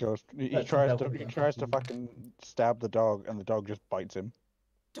 Ghost. He That's tries definitely to a fucking stab the dog, and the dog just bites him.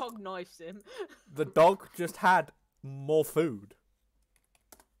 Dog knifes him. The dog just had more food.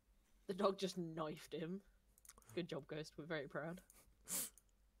 The dog just knifed him. Good job, Ghost. We're very proud.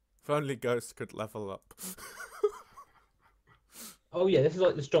 If only Ghost could level up. Oh yeah, this is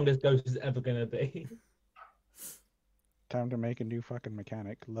like the strongest Ghost is ever gonna be. Time to make a new fucking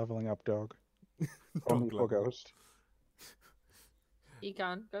mechanic. Leveling up dog. Only Dog for level. Ghost. He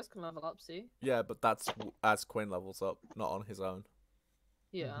can. Ghost can level up, see? Yeah, but that's as Quinn levels up, not on his own.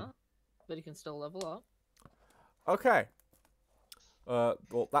 Yeah. But he can still level up. Okay. Well,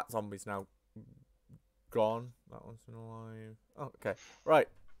 that zombie's now gone. That one's still alive. Oh, okay. Right.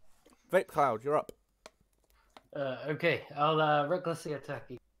 Vape Cloud, you're up. Okay, I'll recklessly attack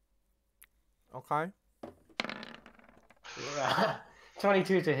you. Okay.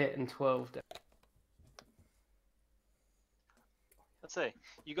 22 to hit and 12 damage. Let's say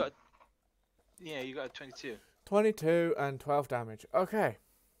you got. Yeah, you got a 22. 22 and 12 damage. Okay.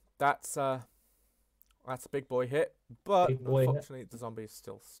 That's a big boy hit, but Big boy hit. unfortunately the zombie is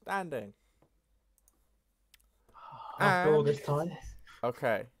still standing. After all And- this time.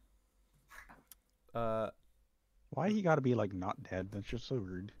 Okay. Why he gotta be like not dead? That's just so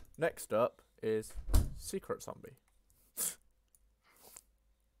rude. Next up is Secret Zombie.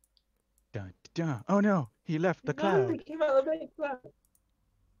 Dun, dun. Oh no, he left the cloud.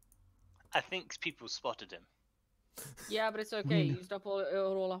 I think people spotted him. Yeah, but it's okay. He used up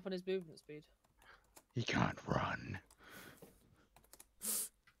all up on his movement speed. He can't run.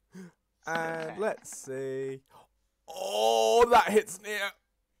 And let's see. Oh, that hits near.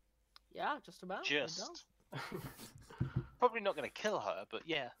 Yeah, just about. It does. Just. Probably not going to kill her, but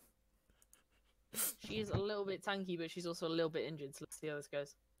yeah. She is a little bit tanky, but she's also a little bit injured, so let's see how this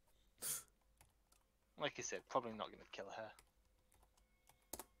goes. Like I said, probably not going to kill her.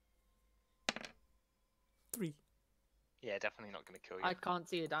 3. Yeah, definitely not going to kill you. I can't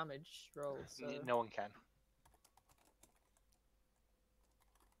see a damage roll, so... No one can.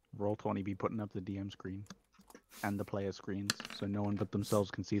 Roll 20 be putting up the DM screen and the player screens, so no one but themselves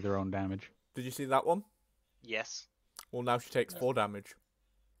can see their own damage. Did you see that one? Yes. Well, now she takes 4 damage.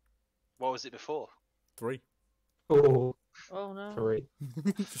 What was it before? 3. Oh, Oh no. 3.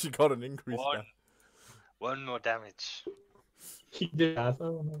 She got an increase One. now. 1 more damage. She did have.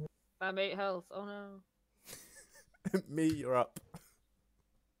 Oh, no. I'm 8 health. Oh no. Me, you're up.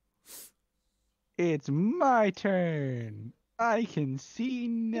 It's my turn. I can see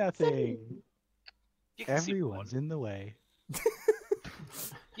nothing. You can see one. Everyone's in the way.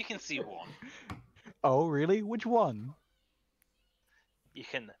 You can see one. Oh, really? Which one? You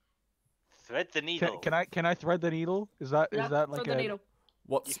can thread the needle. Can I thread the needle? Is that like thread the a needle.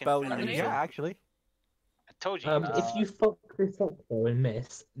 What You can spell thread you the using? Yeah, actually. I told you. If you fuck this up though and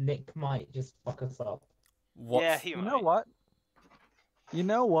miss, Nick might just fuck us up. What? Yeah, he You might. know what? You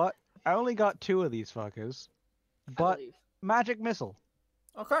know what? I only got 2 of these fuckers, I but believe. magic missile.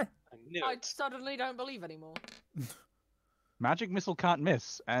 Okay. I knew I it. suddenly don't believe anymore. Magic missile can't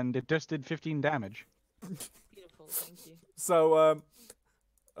miss, and it just did 15 damage. Beautiful, thank you. So,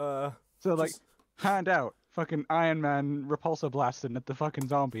 So like, Just- hand out, fucking Iron Man repulsor blasting at the fucking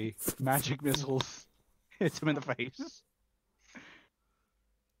zombie. Magic missiles hits him in the face.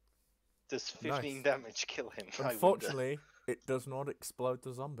 Does 15 Nice. damage kill him? I wonder. unfortunately, it does not explode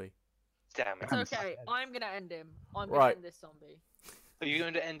the zombie. Damn it. It's okay. I'm gonna end him. I'm gonna Right. end this zombie. Are you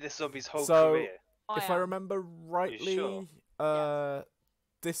going to end this zombie's whole So- career? If I am. remember rightly, sure?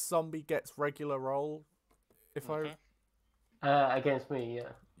 this zombie gets regular roll. If Mhm. Against me,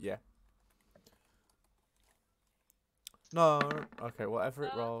 yeah. yeah. No. Okay, whatever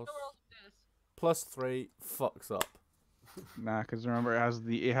it No rolls. rolls with this. +3 fucks up. Nah, because remember it has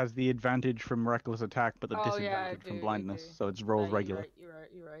the advantage from reckless attack, but the Oh, yeah, disadvantage I from do, blindness, you do. so it's rolls No, regular. You're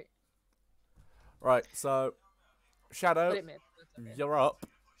right. Right. So, Shadow, But it missed. That's okay. you're up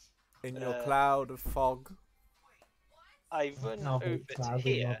in your cloud of fog. I run No, over but to I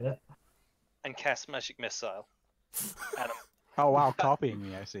here love it. and cast magic missile. And Oh wow, copying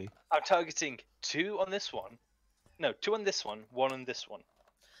me, I see. I'm targeting 2 on this one. No, 2 on this one, 1 on this one.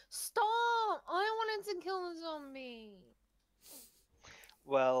 Stop! I wanted to kill the zombie.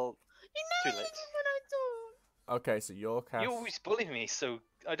 Well, You Too know late. what I do. Okay, so you're cast. you always bully me, so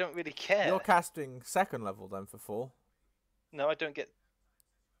I don't really care. You're casting 2nd level then for 4. No, I don't get.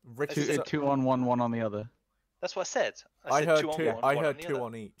 Richard, Two- Two on one, one on the other. That's what I said. I said heard 2 on 2. 1, I 1 heard on the 2 other.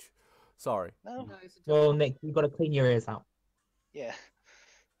 on each. Sorry. No. No, it's a Well, Nick, you got to clean your ears out. Yeah.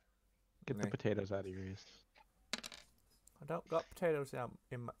 Get the Nick. potatoes out of your ears. I don't got potatoes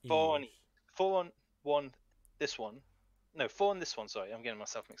in my ears. 4 on 4 on 1. This one. No, 4 on this one. Sorry, I'm getting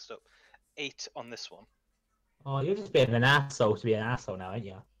myself mixed up. 8 on this one. Oh, you're just being an asshole to be an asshole now, aren't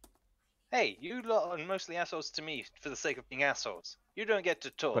you? Hey, you lot are mostly assholes to me for the sake of being assholes. You don't get to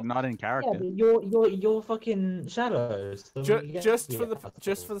talk. But not in Yeah, character. but you're fucking shadows. So you get Just to for be the an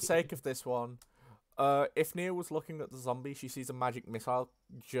just for the asshole. sake of this one, if Nia was looking at the zombie, she sees a magic missile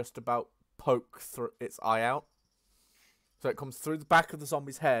just about poke through its eye out. So it comes through the back of the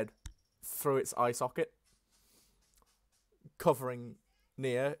zombie's head, through its eye socket, covering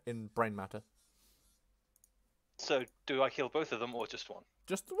Nia in brain matter. So, do I kill both of them or just one?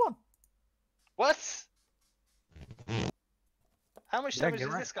 Just the one. What? How much Yeah, damage get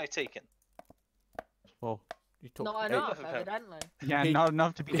has right. this guy taken? Well, You took Not 8, enough, of them. evidently. yeah, He- not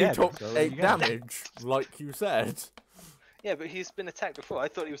enough to be he dead. took so 8 you go. damage, like you said. Yeah, but he's been attacked before. I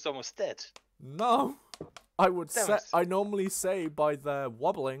thought he was almost dead. No, I would Damn say it. I normally say by their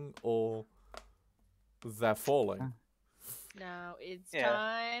wobbling or their falling. Now it's Yeah.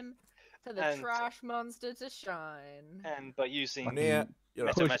 time for the And- trash monster to shine. And by using Nia, you're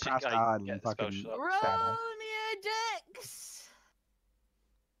up. meta Push magic, past I hard get and the spell fucking- shot. Roll me a dex!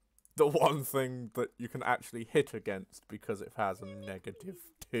 The one thing that you can actually hit against because it has a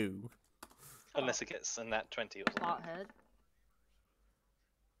 -2. Unless it gets a nat 20 or something. Hothead.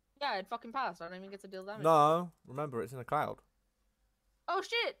 Yeah, it fucking passed. I don't even get to deal damage. No, remember it's in a cloud. Oh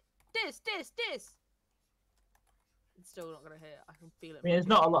shit! This! It's still not gonna hit. I can feel it. I mean, there's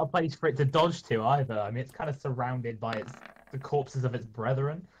not a lot of place for it to dodge to either. I mean, it's kind of surrounded by the corpses of its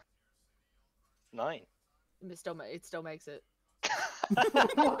brethren. 9. It still makes it. It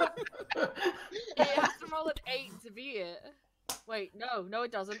has to roll an 8 to beat it. Wait, no,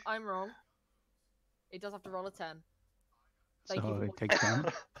 it doesn't. I'm wrong. It does have to roll a 10. Thank So you. it takes 10.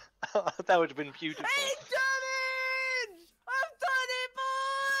 That would have been beautiful. 8 damage! I've done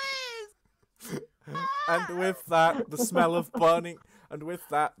it, boys! And with that, the smell of burning, and with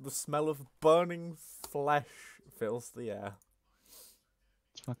that, the smell of burning flesh fills the air.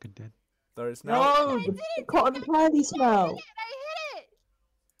 It's fucking dead. There is now. No, the cotton candy smell. I hit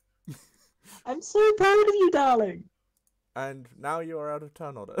it! I'm so proud of you, darling. And now you are out of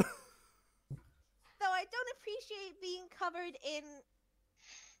turn order. Though I don't appreciate being covered in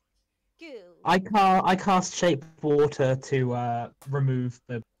goo. I cast shape water to remove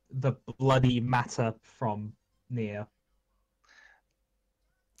the bloody matter from Nia.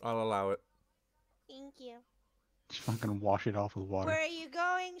 I'll allow it. Thank you. Just fucking wash it off with water. Where are you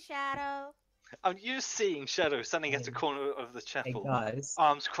going, Shadow? I'm just seeing Shadow standing at the Hey. corner of the Hey chapel, guys,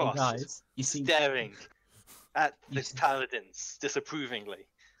 arms hey crossed, guys, you see? staring at You the see- paladins disapprovingly.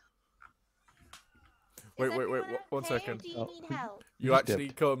 Wait, Is wait, everyone one okay, or second. Do you Oh. need help? You just actually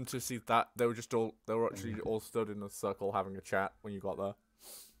dipped. come to see that they were actually all stood in a circle having a chat when you got there.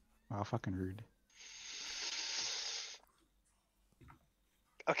 Wow, fucking rude.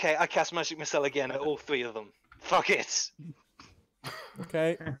 Okay, I cast Magic Missile again at all three of them. Fuck it!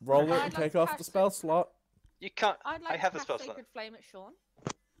 Okay, roll it I'd and like take to off cast the it. spell slot. You can't. I'd like I have to a spell cast slot. Sacred Flame at Sean.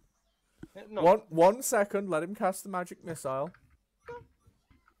 No, 1 second, let him cast the magic missile.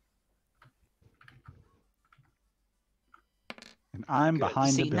 And I'm Good.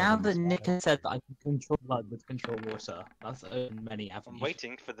 behind See, the now that building. Nick has said that I can control blood with control water, that's opened many I'm avenues.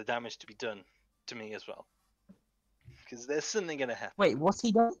 waiting for the damage to be done to me as well. Because there's something gonna happen. Wait, what's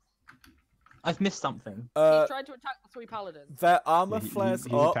he done? I've missed something. He's tried to attack the 3 paladins. Their armor Yeah, flares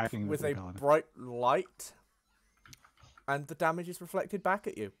he's up attacking the with three a paladins. bright light, and the damage is reflected back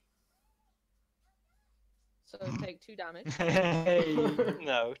at you. So take 2 damage. Hey.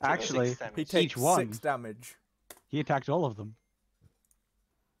 No, take Actually, 6 damage. He takes one. 6 damage. He attacked all of them.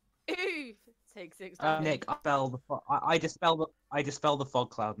 Ooh! Take 6 damage. Nick, I dispel the fog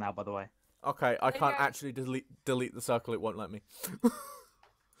cloud now. By the way. Okay, I Hey, can't guys. actually delete the circle. It won't let me.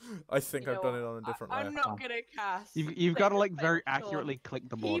 I think You I've know done it what? on a different I'm layer. not gonna cast. You've got to Sacred like Flame very at Sean. accurately click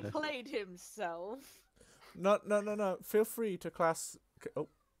the He border. played himself. No. Feel free to class. Oh,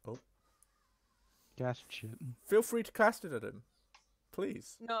 Gas shit. feel free to cast it at him,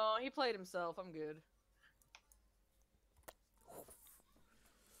 please. No, he played himself. I'm good.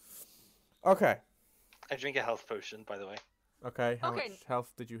 Okay. I drink a health potion, by the way. Okay. How Okay. much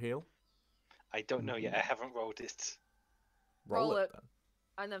health did you heal? I don't know yet. I haven't rolled it. Roll it. then.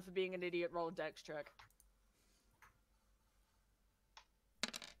 And then for being an idiot, roll a dex check.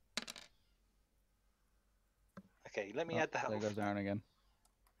 Okay, let me Oh, add the there health. it goes down again.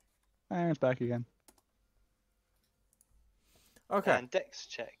 And it's back again. Okay. And dex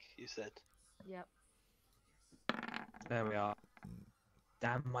check, you said. Yep. There we are.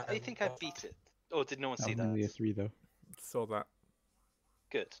 Damn my. I think I beat it. Or did no one see Only a that? 3 though. Saw that.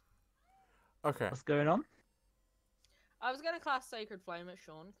 Good. Okay. What's going on? I was gonna cast Sacred Flame at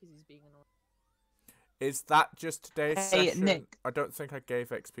Sean because he's being annoying. Is that just today's Hey, session? Nick. I don't think I gave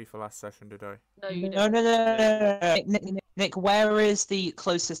XP for last session, did I? No, you No, didn't. no. Nick, where is the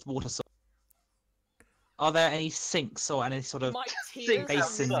closest water source? Are there any sinks or any sort of? My Sink tears are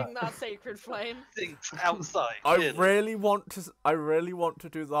basin. missing that Sacred Flame. Things outside. I clearly. really want to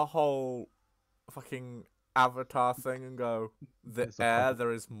do the whole fucking Avatar thing and go the It's a air. problem.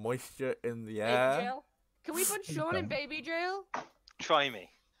 There is moisture in the Baby air. jail? Can we put Sean in baby jail? Try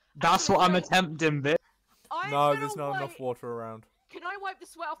me. That's what I'm attempting, bitch. I'm No, gonna there's not enough wipe- water around. Can I wipe the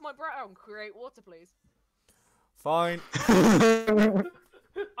sweat off my brow and create water, please? Fine. I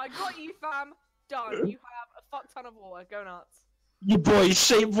got you, fam. Done. You have a fuck ton of water. Go nuts. You boys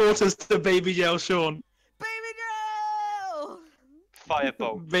shape waters to baby gel, Sean. Baby jail!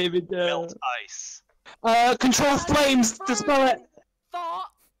 Firebolt. Baby gel. Melt ice. Control flames to spell it. Thought.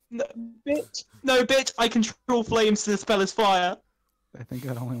 No, bitch. No, bitch. I control flames to dispel his fire. I think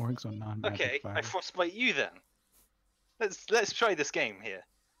that only works on non-magic Okay, fire. I frostbite you then. Let's try this game here.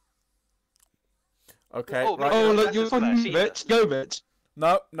 Okay. Oh, right. Yeah, Oh, look, that's you're a fucking splash, either. bitch. Go, bitch.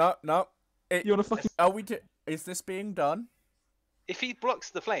 No. You wanna fucking? Are we? Is this being done? If he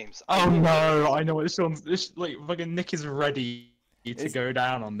blocks the flames, Oh no! I know what Sean's. This, like, fucking Nick is ready to Is- go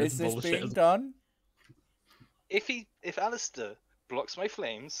down on this Is this bullshit. being done? if Alistair blocks my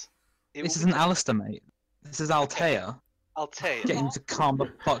flames, it This will isn't be Alistair, mate. This is Altea. Altea. Get him to calm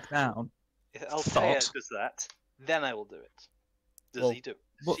the fuck down. If Altea Thought. does that, then I will do it. Does Well, he do it?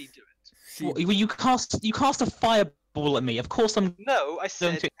 what- She do it? She- Well, you cast a fireball at me. Of course I'm. No, I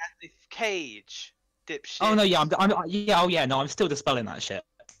said to- at the cage, dipshit. Oh no, yeah, yeah, oh yeah, no, I'm still dispelling that shit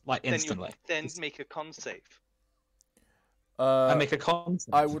like Then instantly. Then make a con save. I make a con.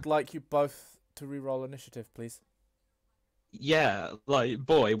 I would like you both to re-roll initiative, please. Yeah, like,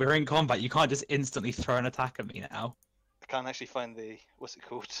 boy, we're in combat. You can't just instantly throw an attack at me now. I can't actually find the what's it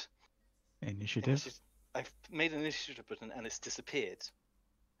called? Initiative. I've made an initiative button and it's disappeared.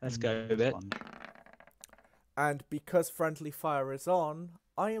 Let's go This with it. one. And because friendly fire is on,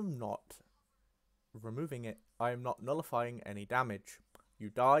 I am not removing it. I am not nullifying any damage. You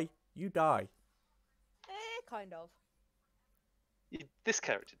die, you die. Kind of. This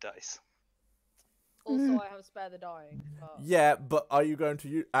character dies. Also, I have spare the dying. But Yeah, but are you going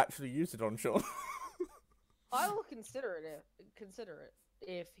to actually use it on Sean? I will consider it.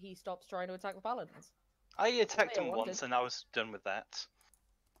 If he stops trying to attack the paladins. I attacked I him wanted. once and I was done with that.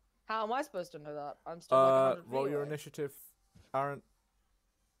 How am I supposed to know that? I'm still like 100 Roll feet your away. initiative, Aaron.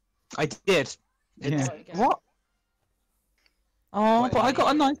 I did. Yeah. Oh, okay. What? Oh, Wait, but I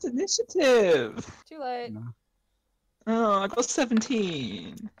got a nice initiative. Too late. No. Oh, I got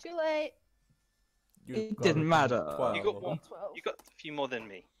 17. Too late. You It got didn't matter. 12. You got one. 12. You got a few more than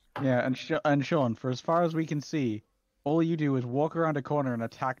me. Yeah, and Sean, for as far as we can see, all you do is walk around a corner and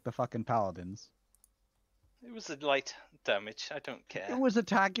attack the fucking paladins. It was a light damage. I don't care. It was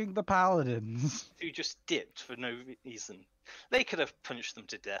attacking the paladins. Who just dipped for no reason. They could have punched them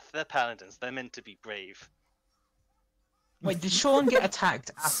to death. They're paladins. They're meant to be brave. Wait, did Sean get attacked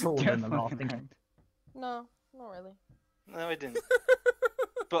at all Get in the last fucking thing? wrecked. No, not really. No, I didn't.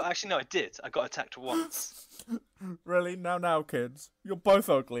 But actually, no, I did. I got attacked once. Really? Now, kids. You're both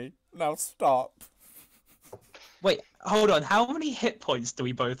ugly. Now stop. Wait, hold on. How many hit points do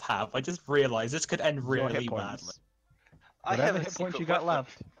we both have? I just realized this could end Your really hit points. badly. I Whatever have a hit points secret you got weapon.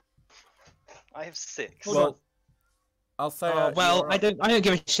 left. I have 6. Hold Well, on. I'll say. Well, you're- I don't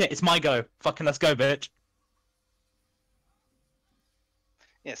give a shit. It's my go. Fucking let's go, bitch.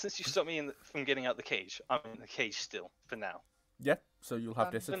 Yeah, since you stopped me from getting out the cage, I'm in the cage still, for now. Yeah, so you'll have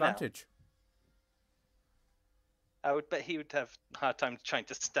For now. disadvantage. I would bet he would have a hard time trying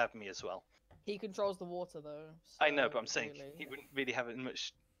to stab me as well. He controls the water though. I know, so but I'm saying really, he wouldn't really have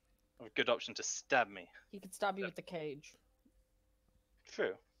much of a good option to stab me. he could stab you with the cage.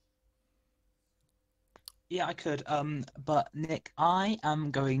 True. Yeah, I could. But Nick, I am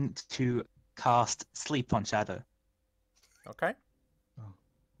going to cast Sleep on Shadow. Okay.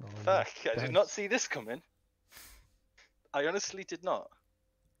 Roll Fuck, I dice. did not see this coming. I honestly did not.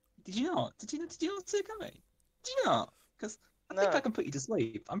 Did you not? Did you not see it coming? Did you not? Because I think No. I can put you to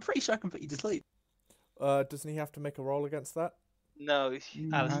sleep. I'm pretty sure I can put you to sleep. Doesn't he have to make a roll against that? No,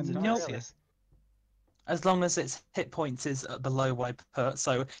 Alistair no. does, yes. As long as its hit points is below what I put.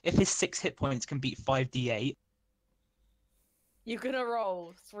 So if his 6 hit points can beat 5d8, You're gonna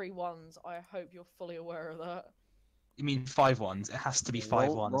roll 3 ones. I hope you're fully aware of that. you mean 5 ones. It has to be 5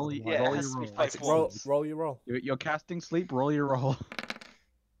 Roll- ones. roll- otherwise- Yeah, roll it has your to be roll. 5 Roll, ones. roll your roll. You're casting sleep. Roll your roll.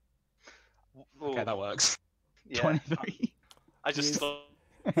 Okay, that works. Yeah, 23. I just He's- thought,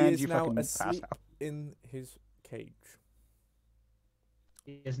 He And is you now fucking pass asleep out. in his cage.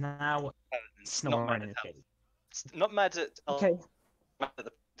 He is now not snoring mad in his at cage. not mad at. Okay, Mad at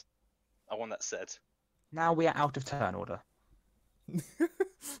the. I want that said. now we are out of turn order.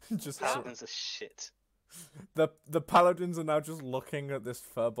 Just Paladins are shit. the paladins are now just looking at this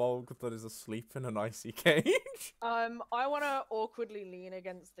furbolg that is asleep in an icy cage. I wanna awkwardly lean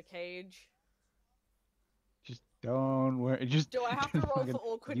against the cage. Just don't worry. Just. Do I have to just roll fucking- for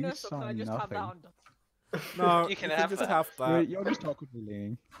awkwardness, or can I saw just have that nothing. on? No, You can you have just that. have that. You're just awkwardly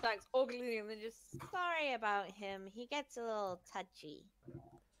leaning. Thanks, awkwardly and then just. Sorry about him. He gets a little touchy.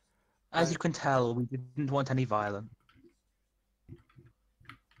 As you can tell, we didn't want any violence.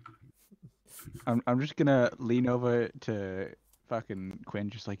 I'm just gonna lean over to fucking Quinn,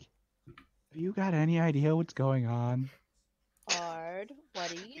 just like, have you got any idea what's going on? Ard,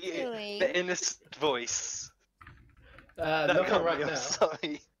 what are you Yeah, doing? the innocent voice. Not can't right be, I'm now.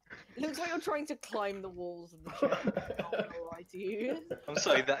 sorry. It looks like you're trying to climb the walls of the church. I'm not gonna lie to you. I'm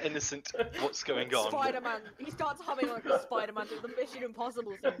sorry, that innocent. What's going on? Spider-Man. He starts humming like a Spider-Man through the Mission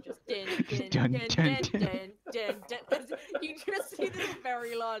Impossible thing. Just din din Dun, din dun, din dun. din din din. You just see this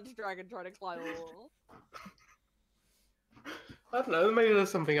very large dragon trying to climb a wall, I don't know, maybe there's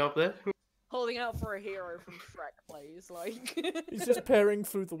something up there. holding out for a hero from Shrek plays. Like, He's just peering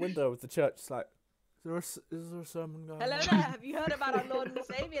through the window of the church. It's like, is there a sermon going hello on? there. Have you heard about our Lord and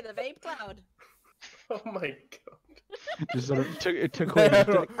Savior, the Vape Cloud? Oh my god. Just sort of took Quinn. Just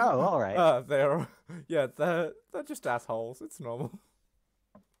like, oh, all right. They're they're just assholes. It's normal.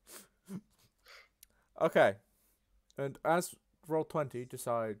 Okay, and as Roll20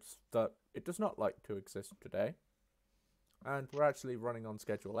 decides that it does not like to exist today, and we're actually running on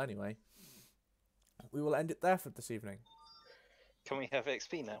schedule anyway, we will end it there for this evening. Can we have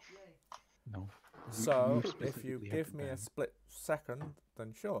XP now? No. So, if you specifically have give to me a ban. split second,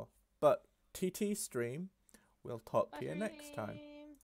 then sure. But TT stream, we'll talk to you next time.